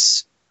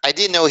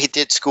know he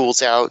did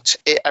Schools Out.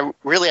 I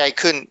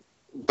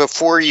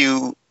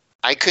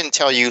couldn't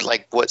tell you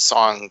like what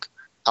song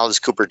Alice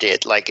Cooper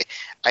did. Like,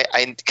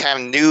 I kind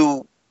of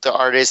knew the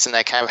artist, and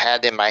I kind of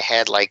had in my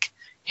head like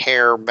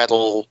hair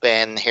metal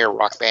band, hair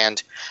rock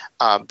band.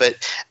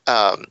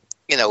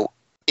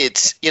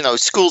 It's,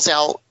 Schools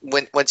Out.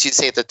 Once you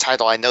say the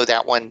title, I know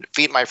that one.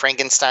 Feed My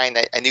Frankenstein,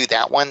 I knew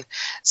that one.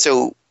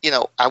 So,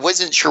 I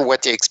wasn't sure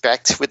what to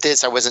expect with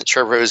this. I wasn't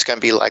sure if it was going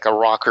to be like a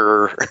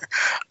rocker,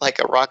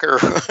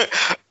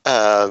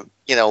 a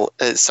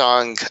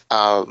song.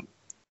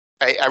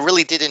 I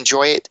really did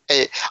enjoy it.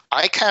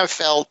 I kind of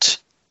felt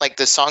like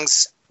the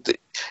songs.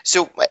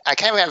 So I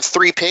kind of have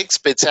 3 picks,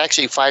 but it's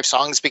actually 5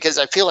 songs because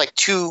I feel like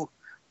two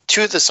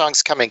of the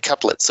songs come in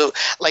couplets. So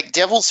like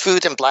Devil's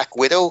Food and Black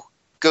Widow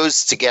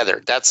goes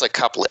together. That's a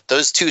couplet.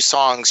 Those 2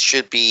 songs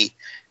should be,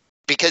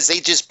 because they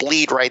just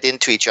bleed right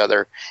into each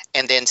other.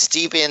 And then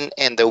Stephen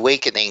and The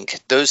Awakening,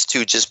 those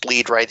 2 just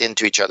bleed right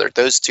into each other.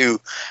 Those 2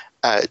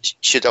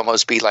 should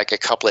almost be like a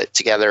couplet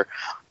together.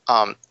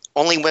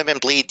 Only Women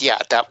Bleed, yeah,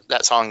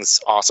 that song's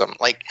awesome.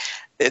 Like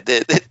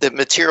the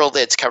material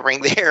that's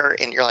covering there,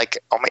 and you're like,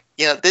 oh my,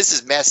 this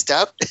is messed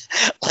up.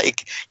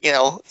 Like,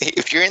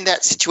 if you're in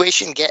that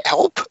situation, get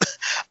help.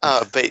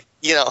 But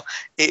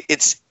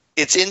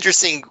it's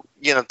interesting,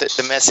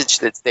 the message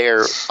that's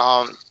there.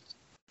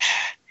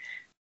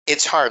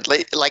 It's hard.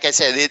 Like I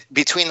said,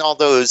 between all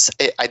those,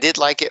 I did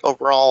like it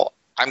overall.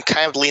 I'm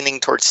kind of leaning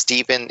towards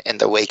Stephen and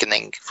The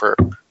Awakening for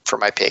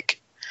my pick.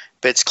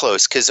 But it's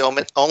close because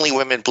Only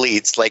Women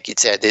Bleeds, like you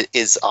said, it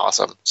is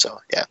awesome.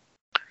 So, yeah.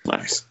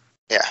 Nice.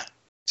 Yeah.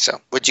 So,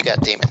 what you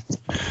got, Damon?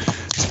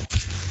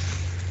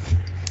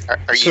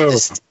 Are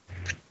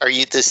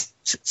you this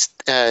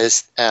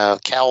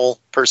cowl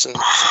person?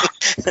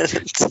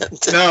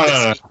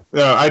 No.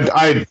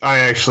 I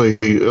actually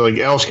like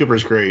Alice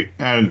Cooper's great,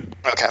 and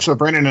so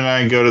Brandon and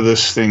I go to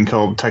this thing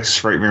called Texas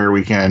Frightmare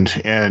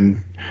Weekend,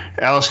 and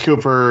Alice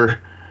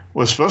Cooper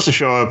was supposed to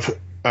show up.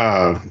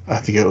 I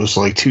think it was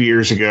like 2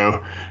 years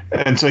ago,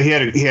 and so he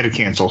had to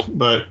cancel.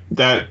 But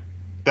that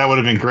would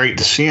have been great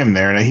to see him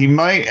there, and he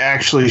might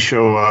actually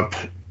show up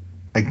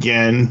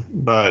again.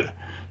 But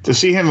to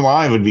see him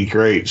live would be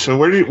great. So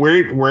where did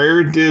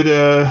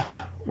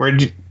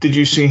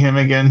you see him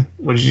again?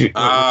 What did you?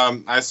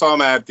 I saw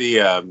him at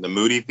the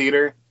Moody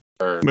Theater.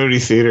 Moody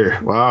Theater.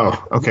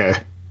 Wow. Okay.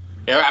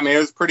 Yeah, I mean, it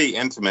was pretty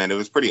intimate. It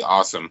was pretty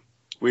awesome.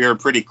 We were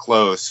pretty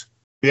close.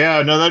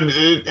 Yeah, no,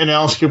 and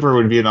Alice Cooper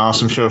would be an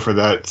awesome show for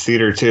that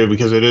theater too,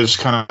 because it is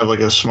kind of like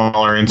a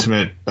smaller,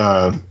 intimate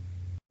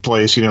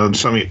place.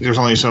 There's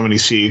only so many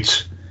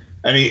seats.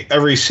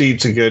 Every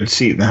seat's a good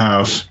seat in the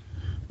house.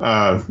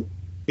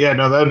 Yeah,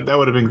 no, that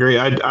would have been great.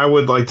 I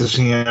would like to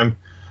see him.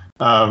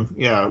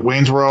 Yeah,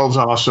 Wayne's World's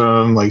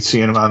awesome. Like,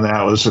 seeing him on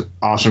that was an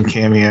awesome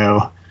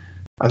cameo.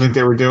 I think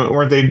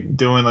weren't they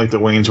doing like the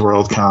Wayne's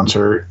World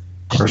concert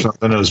or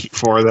something? It was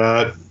before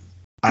that.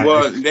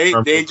 Well, they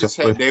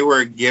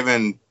were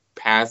given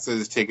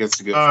tickets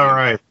to go. All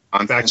right,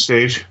 on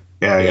backstage.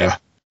 Yeah.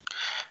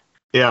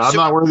 I'm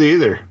not worthy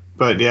either,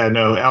 but yeah,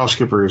 no. Alice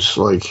Cooper's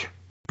like.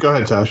 Go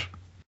ahead, Tosh.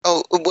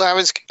 Oh well, I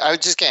was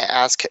just gonna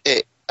ask.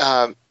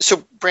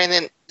 So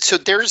Brandon,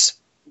 there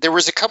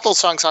was a couple of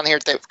songs on here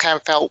that kind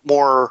of felt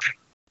more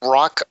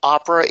rock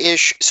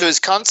opera-ish. So is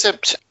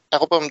concept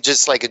album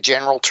just like a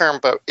general term,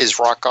 but is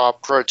rock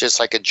opera just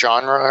like a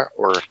genre,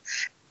 or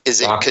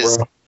is it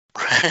because?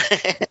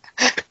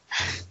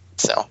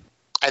 So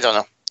I don't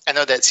know. I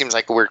know that seems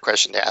like a weird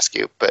question to ask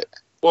you, but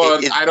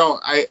Well, I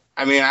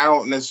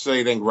don't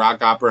necessarily think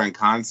rock opera and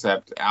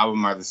concept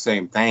album are the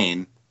same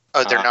thing.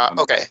 Oh, they're not?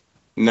 Okay.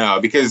 No,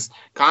 because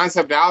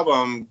concept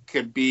album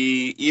could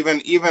be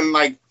even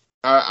like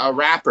a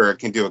rapper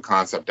can do a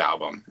concept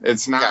album.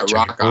 It's not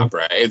rock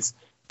opera.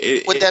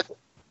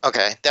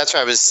 Okay, that's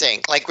what I was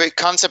saying. Like,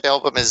 concept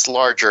album is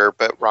larger,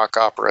 but rock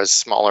opera is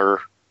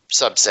smaller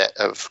subset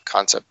of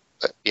concept.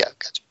 Yeah,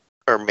 gotcha.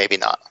 Or maybe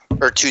not,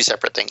 or two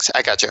separate things.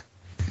 I got you.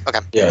 Okay.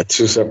 Yeah,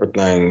 two separate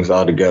things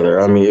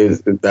altogether. I mean,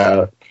 is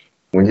that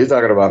when you're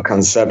talking about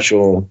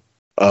conceptual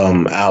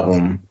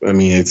album, I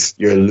mean,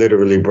 you're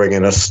literally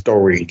bringing a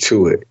story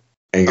to it,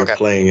 and you're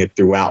playing it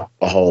throughout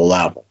the whole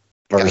album.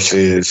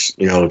 Versus,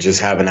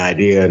 just have an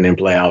idea and then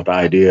play out the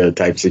idea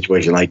type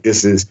situation. Like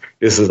this is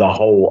a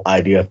whole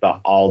idea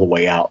thought all the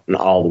way out and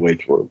all the way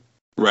through.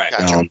 Right.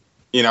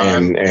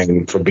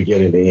 And from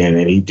beginning to end,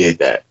 and he did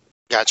that.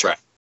 Gotcha.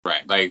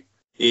 Right. Like,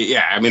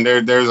 yeah. I mean,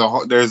 there's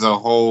a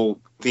whole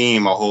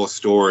theme, a whole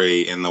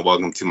story in the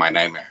Welcome to My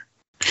Nightmare,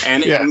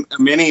 and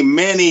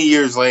many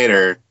years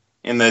later,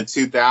 in the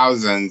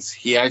 2000s,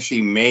 he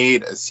actually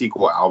made a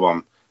sequel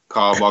album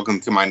called Welcome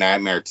to My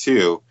Nightmare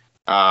 2.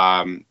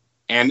 And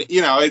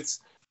it's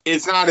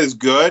not as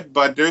good,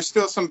 but there's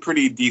still some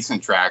pretty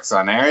decent tracks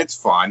on there. It's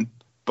fun,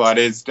 but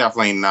it's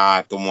definitely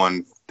not the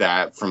one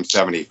that from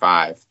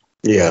 75.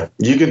 Yeah,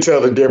 you can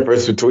tell the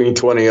difference between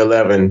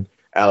 2011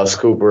 Alice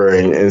Cooper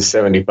and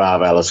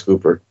 75 Alice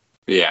Cooper.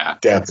 Yeah,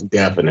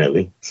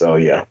 definitely. So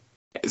yeah.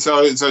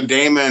 So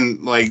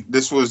Damon, like,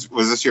 was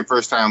this your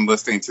first time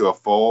listening to a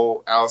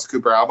full Alice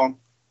Cooper album?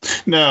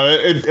 No,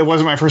 it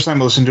wasn't my first time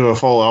listening to a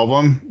full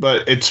album,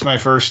 but it's my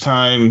first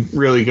time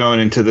really going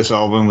into this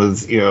album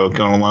with,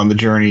 going along the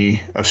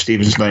journey of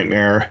Steven's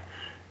Nightmare.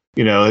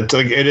 It's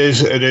like it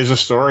is a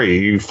story.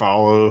 You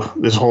follow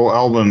this whole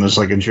album as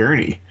like a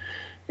journey.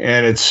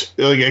 And it's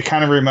like it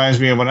kind of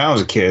reminds me of when I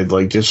was a kid,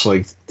 like just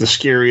like the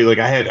scary, like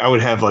I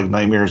would have like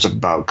nightmares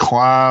about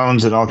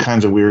clowns and all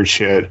kinds of weird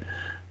shit.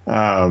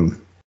 And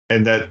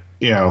that,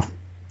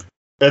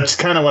 that's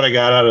kind of what I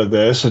got out of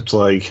this. It's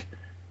like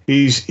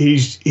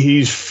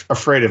he's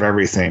afraid of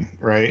everything,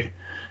 right?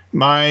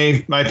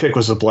 My pick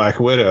was the Black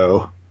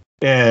Widow,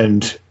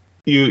 and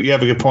you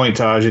have a good point,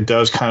 Taj. It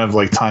does kind of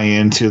like tie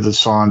into the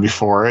song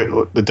before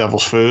it, The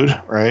Devil's Food,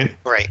 right?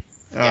 Right.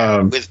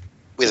 Yeah,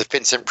 with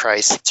Vincent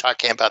Price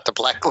talking about the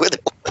Black Widow.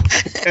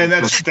 And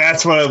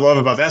that's what I love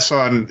about that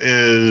song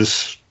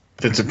is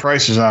Vincent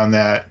Price is on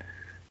that.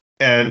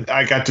 And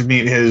I got to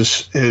meet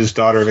his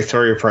daughter,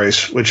 Victoria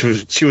Price,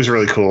 she was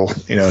really cool.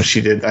 She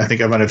did. I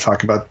think I might have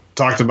talked about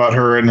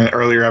her in an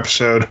earlier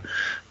episode,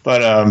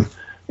 but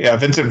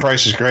Vincent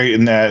Price is great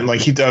in that.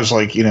 Like he does,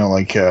 like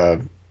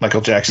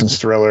Michael Jackson's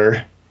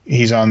Thriller.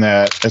 He's on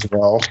that as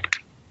well,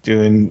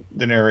 doing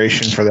the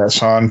narration for that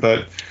song.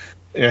 But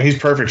he's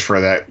perfect for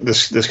that.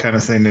 This kind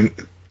of thing.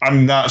 And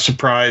I'm not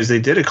surprised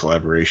they did a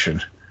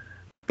collaboration.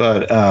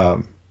 But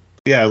like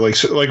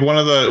one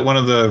of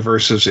the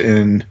verses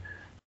in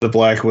The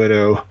Black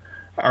Widow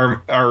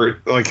are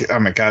like, oh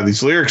my God,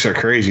 these lyrics are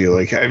crazy.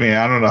 Like, I mean,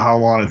 I don't know how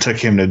long it took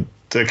him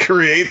to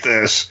create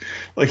this.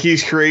 Like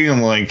he's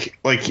creating like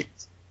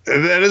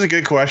that is a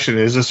good question.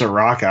 Is this a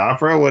rock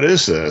opera? What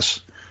is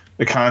this?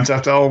 The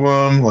concept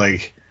album?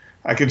 Like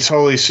I could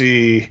totally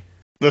see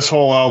this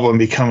whole album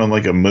becoming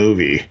like a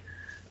movie,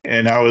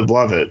 and I would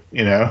love it.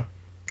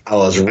 I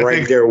was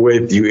right there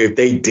with you. If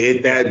they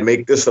did that,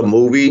 make this a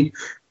movie,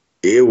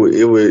 it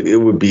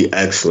would be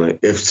excellent.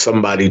 If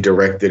somebody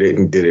directed it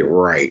and did it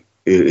right,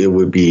 it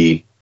would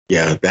be,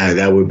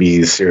 that would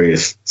be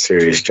serious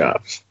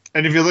chops.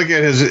 And if you look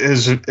at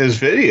his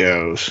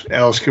videos,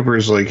 Alice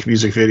Cooper's like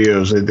music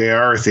videos, they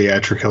are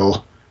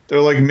theatrical.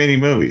 They're like mini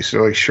movies.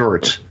 They're like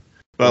shorts.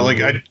 But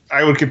like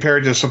I would compare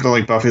it to something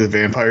like Buffy the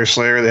Vampire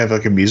Slayer. They have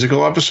like a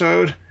musical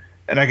episode,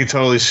 and I could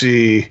totally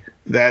see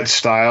that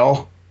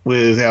style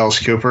with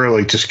Alice Cooper,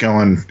 like just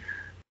going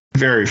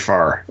very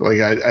far. Like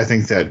I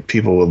think that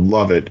people would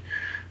love it.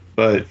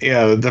 But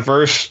yeah, one of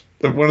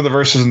the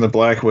verses in The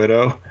Black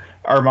Widow,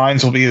 our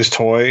minds will be his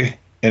toy,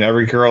 and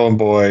every girl and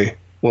boy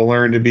will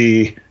learn to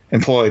be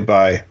employed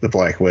by the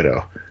Black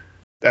Widow.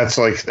 That's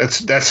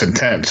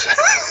intense.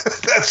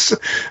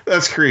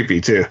 that's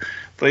creepy too.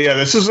 But yeah,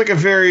 this is like a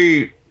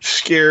very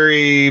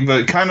scary,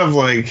 but kind of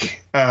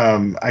like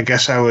I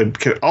guess I would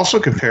also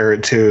compare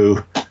it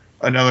to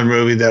another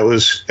movie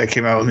that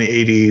came out in the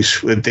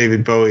 80s with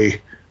David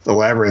Bowie, The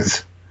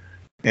Labyrinth,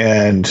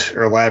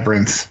 or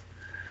Labyrinth.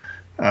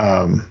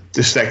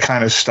 Just that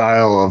kind of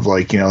style of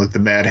like the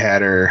Mad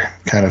Hatter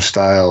kind of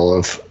style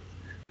of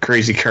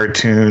crazy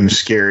cartoon,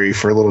 scary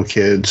for little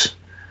kids.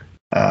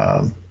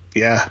 But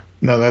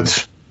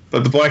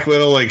the Black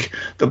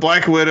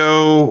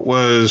Widow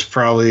was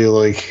probably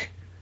like,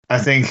 I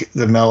think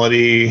the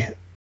melody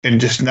and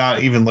just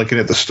not even looking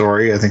at the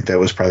story, I think that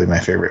was probably my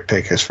favorite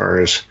pick as far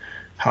as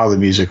how the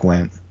music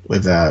went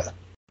with that,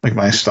 like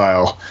my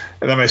style.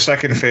 And then my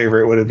second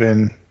favorite would have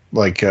been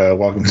like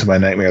Welcome to My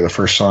Nightmare, the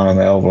first song on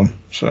the album.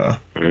 So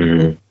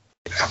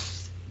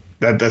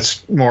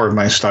that's more of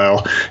my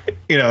style,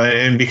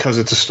 and because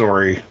it's a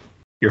story,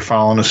 you're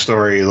following a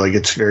story. Like,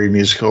 it's very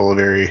musical,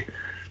 very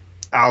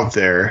out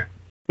there,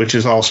 which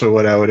is also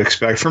what I would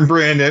expect from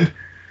Brandon.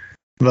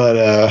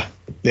 But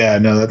yeah,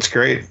 no, that's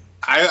great.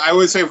 I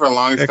would say for a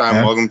long Heck, time,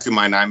 man. Welcome to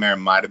My Nightmare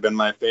might have been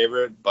my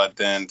favorite, but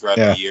then throughout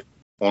Yeah. the year,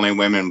 Only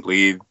Women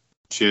Bleed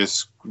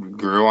just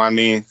grew on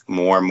me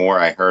more and more.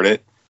 I heard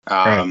it.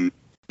 Right.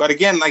 But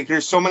again, like,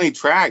 there's so many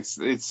tracks.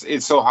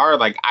 It's so hard.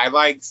 Like, I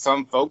like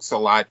Some Folks a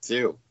lot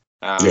too.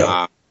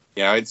 Yeah.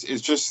 You know, it's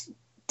just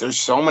there's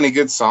so many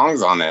good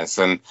songs on this,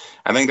 and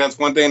I think that's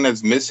one thing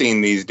that's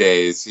missing these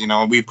days. You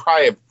know, we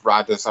probably have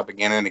brought this up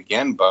again and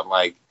again, but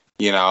like,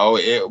 you know,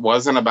 it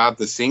wasn't about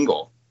the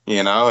single.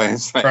 You know,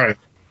 it's like Right.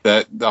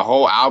 the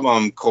whole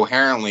album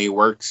coherently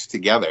works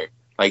together.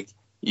 Like,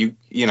 you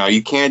know,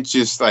 you can't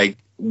just like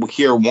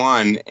hear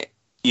one.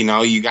 You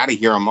know, you got to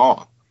hear them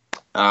all.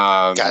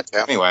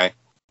 Gotcha. Anyway,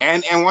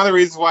 and one of the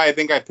reasons why I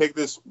think I picked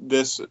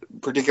this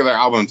particular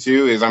album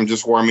too is I'm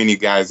just warming you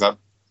guys up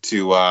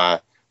to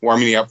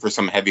warming you up for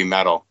some heavy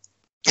metal.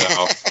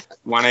 So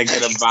want to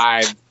get a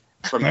vibe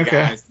from you Okay.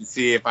 guys to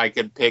see if I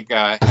could pick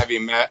a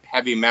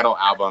heavy metal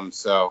album.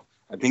 So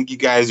I think you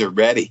guys are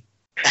ready.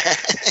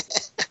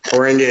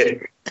 Bring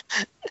it.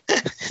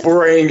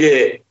 Bring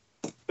it.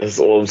 That's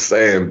all I'm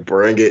saying.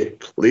 Bring it,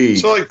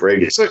 please. So, like,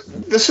 bring it. So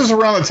this is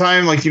around the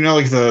time, like, you know,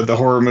 like the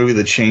horror movie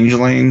The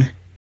Changeling,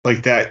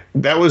 like that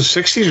was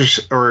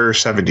 60s or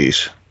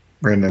 70s,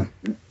 Brandon.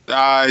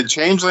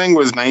 Changeling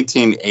was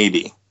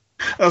 1980.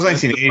 That was From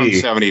 1980.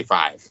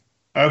 75.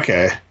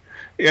 Okay.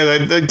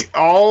 Yeah,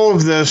 all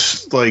of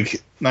this,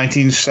 like,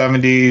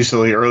 1970s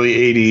to the early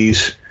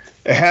 80s,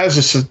 it has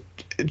this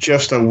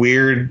just a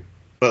weird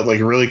but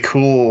like really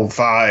cool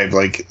vibe,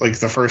 like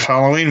the first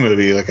Halloween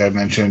movie, like I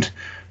mentioned.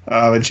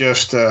 It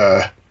just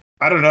I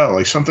don't know,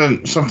 like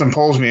something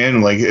pulls me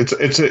in. Like it's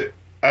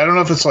I don't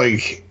know if it's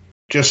like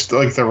just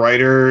like the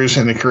writers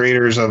and the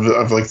creators of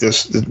like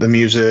the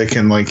music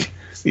and like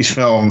these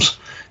films.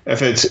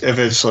 If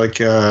it's like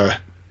I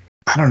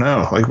don't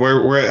know, like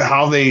where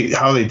how they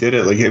did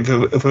it. Like if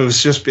it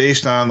was just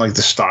based on like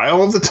the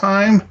style of the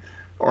time,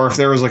 or if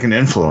there was like an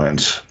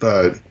influence.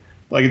 But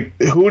like,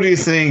 who do you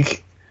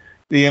think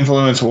the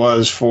influence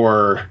was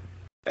for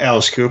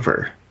Alice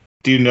Cooper?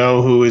 Do you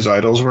know who his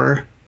idols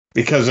were?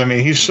 Because I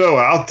mean, he's so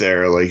out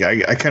there. Like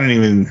I couldn't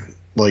even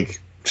like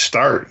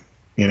start.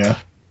 You know.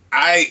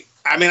 I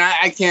mean,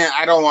 I can't.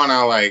 I don't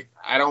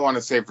want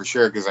to say for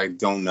sure because I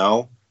don't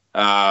know.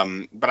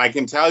 But I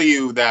can tell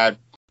you that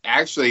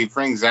actually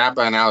Frank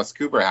Zappa and Alice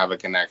Cooper have a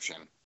connection.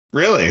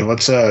 Really?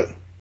 What's that?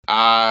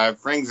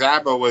 Frank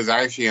Zappa was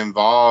actually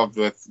involved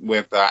with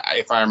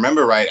if I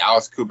remember right,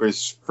 Alice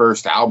Cooper's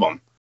first album.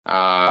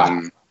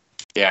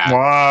 Yeah.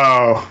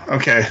 Wow.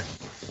 Okay.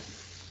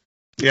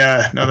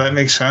 Yeah. No, that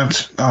makes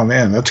sense. Oh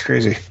man, that's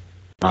crazy.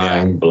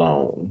 I'm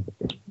blown.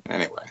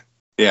 Anyway.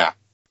 Yeah.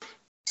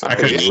 So, I I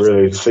could- could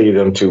really see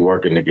them two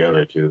working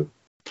together too.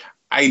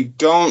 I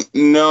don't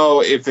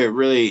know if it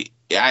really.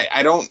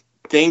 I don't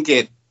think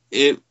it.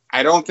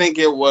 I don't think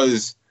it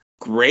was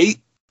great.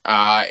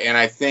 And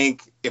I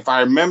think if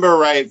I remember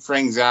right,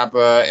 Frank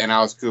Zappa and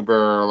Alice Cooper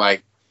are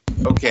like,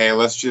 okay,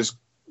 let's just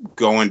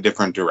go in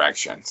different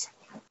directions.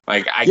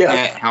 Like I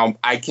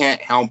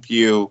can't help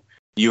you.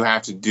 You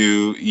have to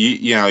do.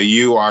 You know.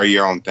 You are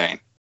your own thing.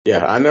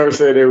 Yeah, I never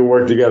said they would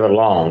work together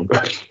long.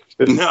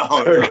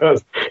 No.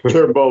 Because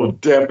they're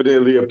both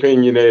definitely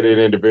opinionated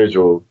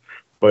individuals.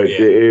 But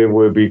Yeah. it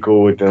would be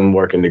cool with them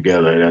working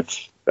together.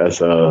 That's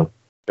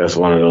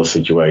one of those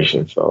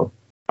situations. So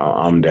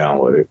I'm down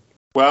with it.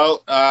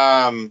 Well,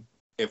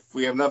 if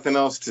we have nothing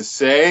else to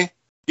say,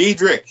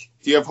 Diedrich,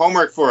 do you have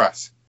homework for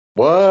us?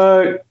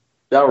 What?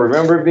 Y'all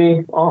remember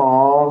me?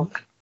 Aw.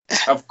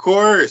 Of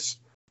course.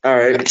 All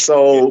right.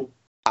 So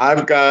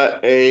I've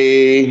got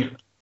a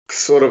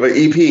sort of an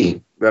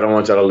EP that I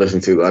want y'all to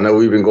listen to. I know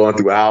we've been going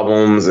through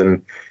albums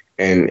and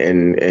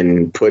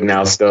putting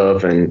out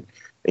stuff and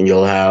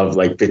you'll have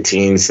like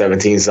 15,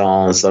 17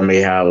 songs. Some may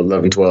have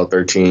 11, 12,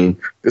 13.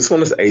 This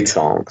one is 8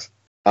 songs.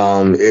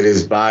 It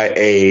is by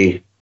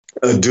a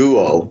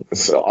duo.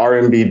 It's an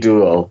R&B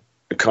duo.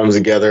 It comes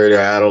together. They're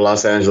out of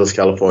Los Angeles,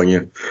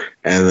 California.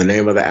 And the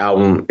name of the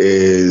album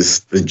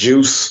is The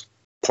Juice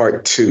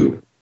Part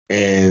 2.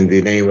 And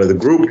the name of the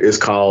group is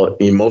called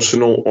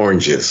Emotional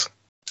Oranges.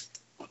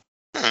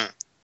 Okay.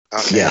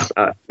 Yeah,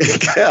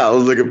 I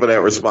was looking for that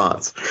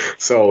response.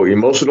 So,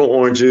 Emotional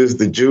Oranges,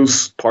 The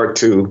Juice Part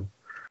 2.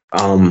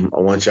 I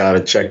want y'all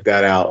to check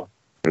that out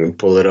and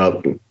pull it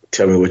up and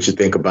tell me what you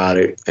think about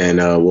it, and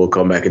we'll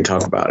come back and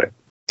talk about it.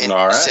 And All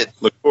you right. said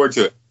Look forward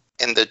to it.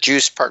 in the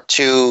Juice Part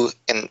 2,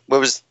 and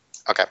what was,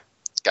 okay,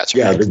 gotcha.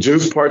 Yeah, The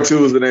Juice Part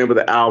 2 is the name of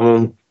the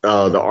album.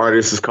 The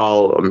artist is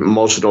called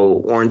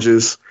Emotional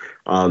Oranges.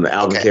 The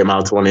album Okay. came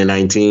out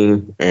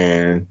 2019,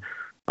 and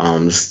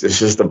it's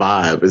just a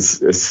vibe.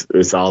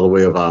 It's all the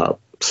way a vibe.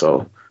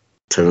 So,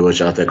 tell me what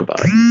y'all think about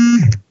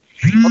it.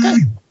 Okay.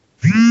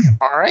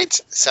 All right.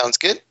 Sounds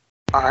good.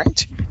 All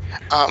right.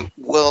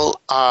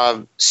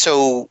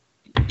 So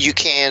you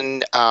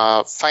can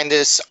find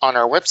us on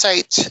our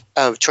website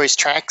of Choice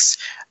Tracks.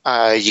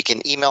 You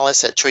can email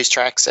us at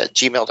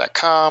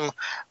choicetracks@gmail.com.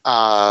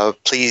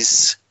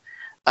 Please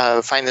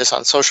find us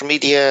on social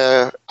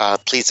media.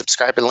 Please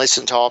subscribe and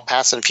listen to all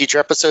past and future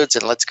episodes.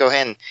 And let's go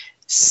ahead and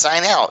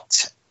sign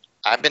out.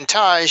 I've been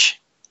Taj.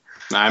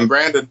 I'm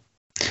Brandon.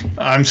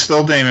 I'm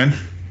still Damon.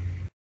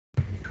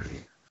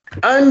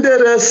 Under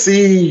the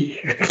sea.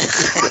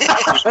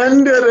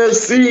 Under the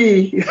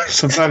sea.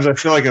 Sometimes I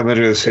feel like I'm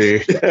under the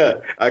sea.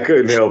 I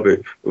couldn't help it.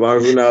 As long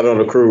as we're not on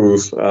a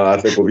cruise,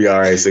 I think we'll be all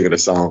right singing a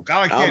song.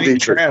 Now I can't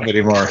eat crab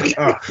anymore.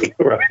 Oh.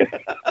 Right.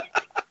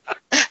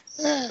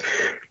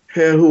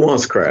 Yeah, who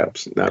wants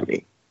crabs? Not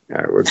me. All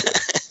right, we're good.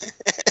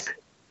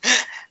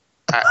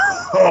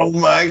 Oh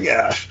my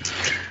gosh.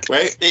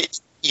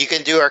 Wait. You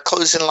can do our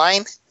closing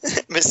line,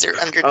 Mr.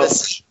 Under the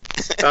Sea.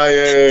 Oh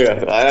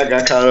yeah. I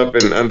got caught up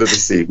in Under the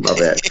Sea. My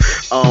bad.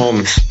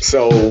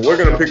 So we're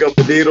gonna pick up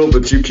the needle,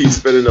 but you keep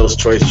spinning those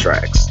choice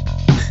tracks.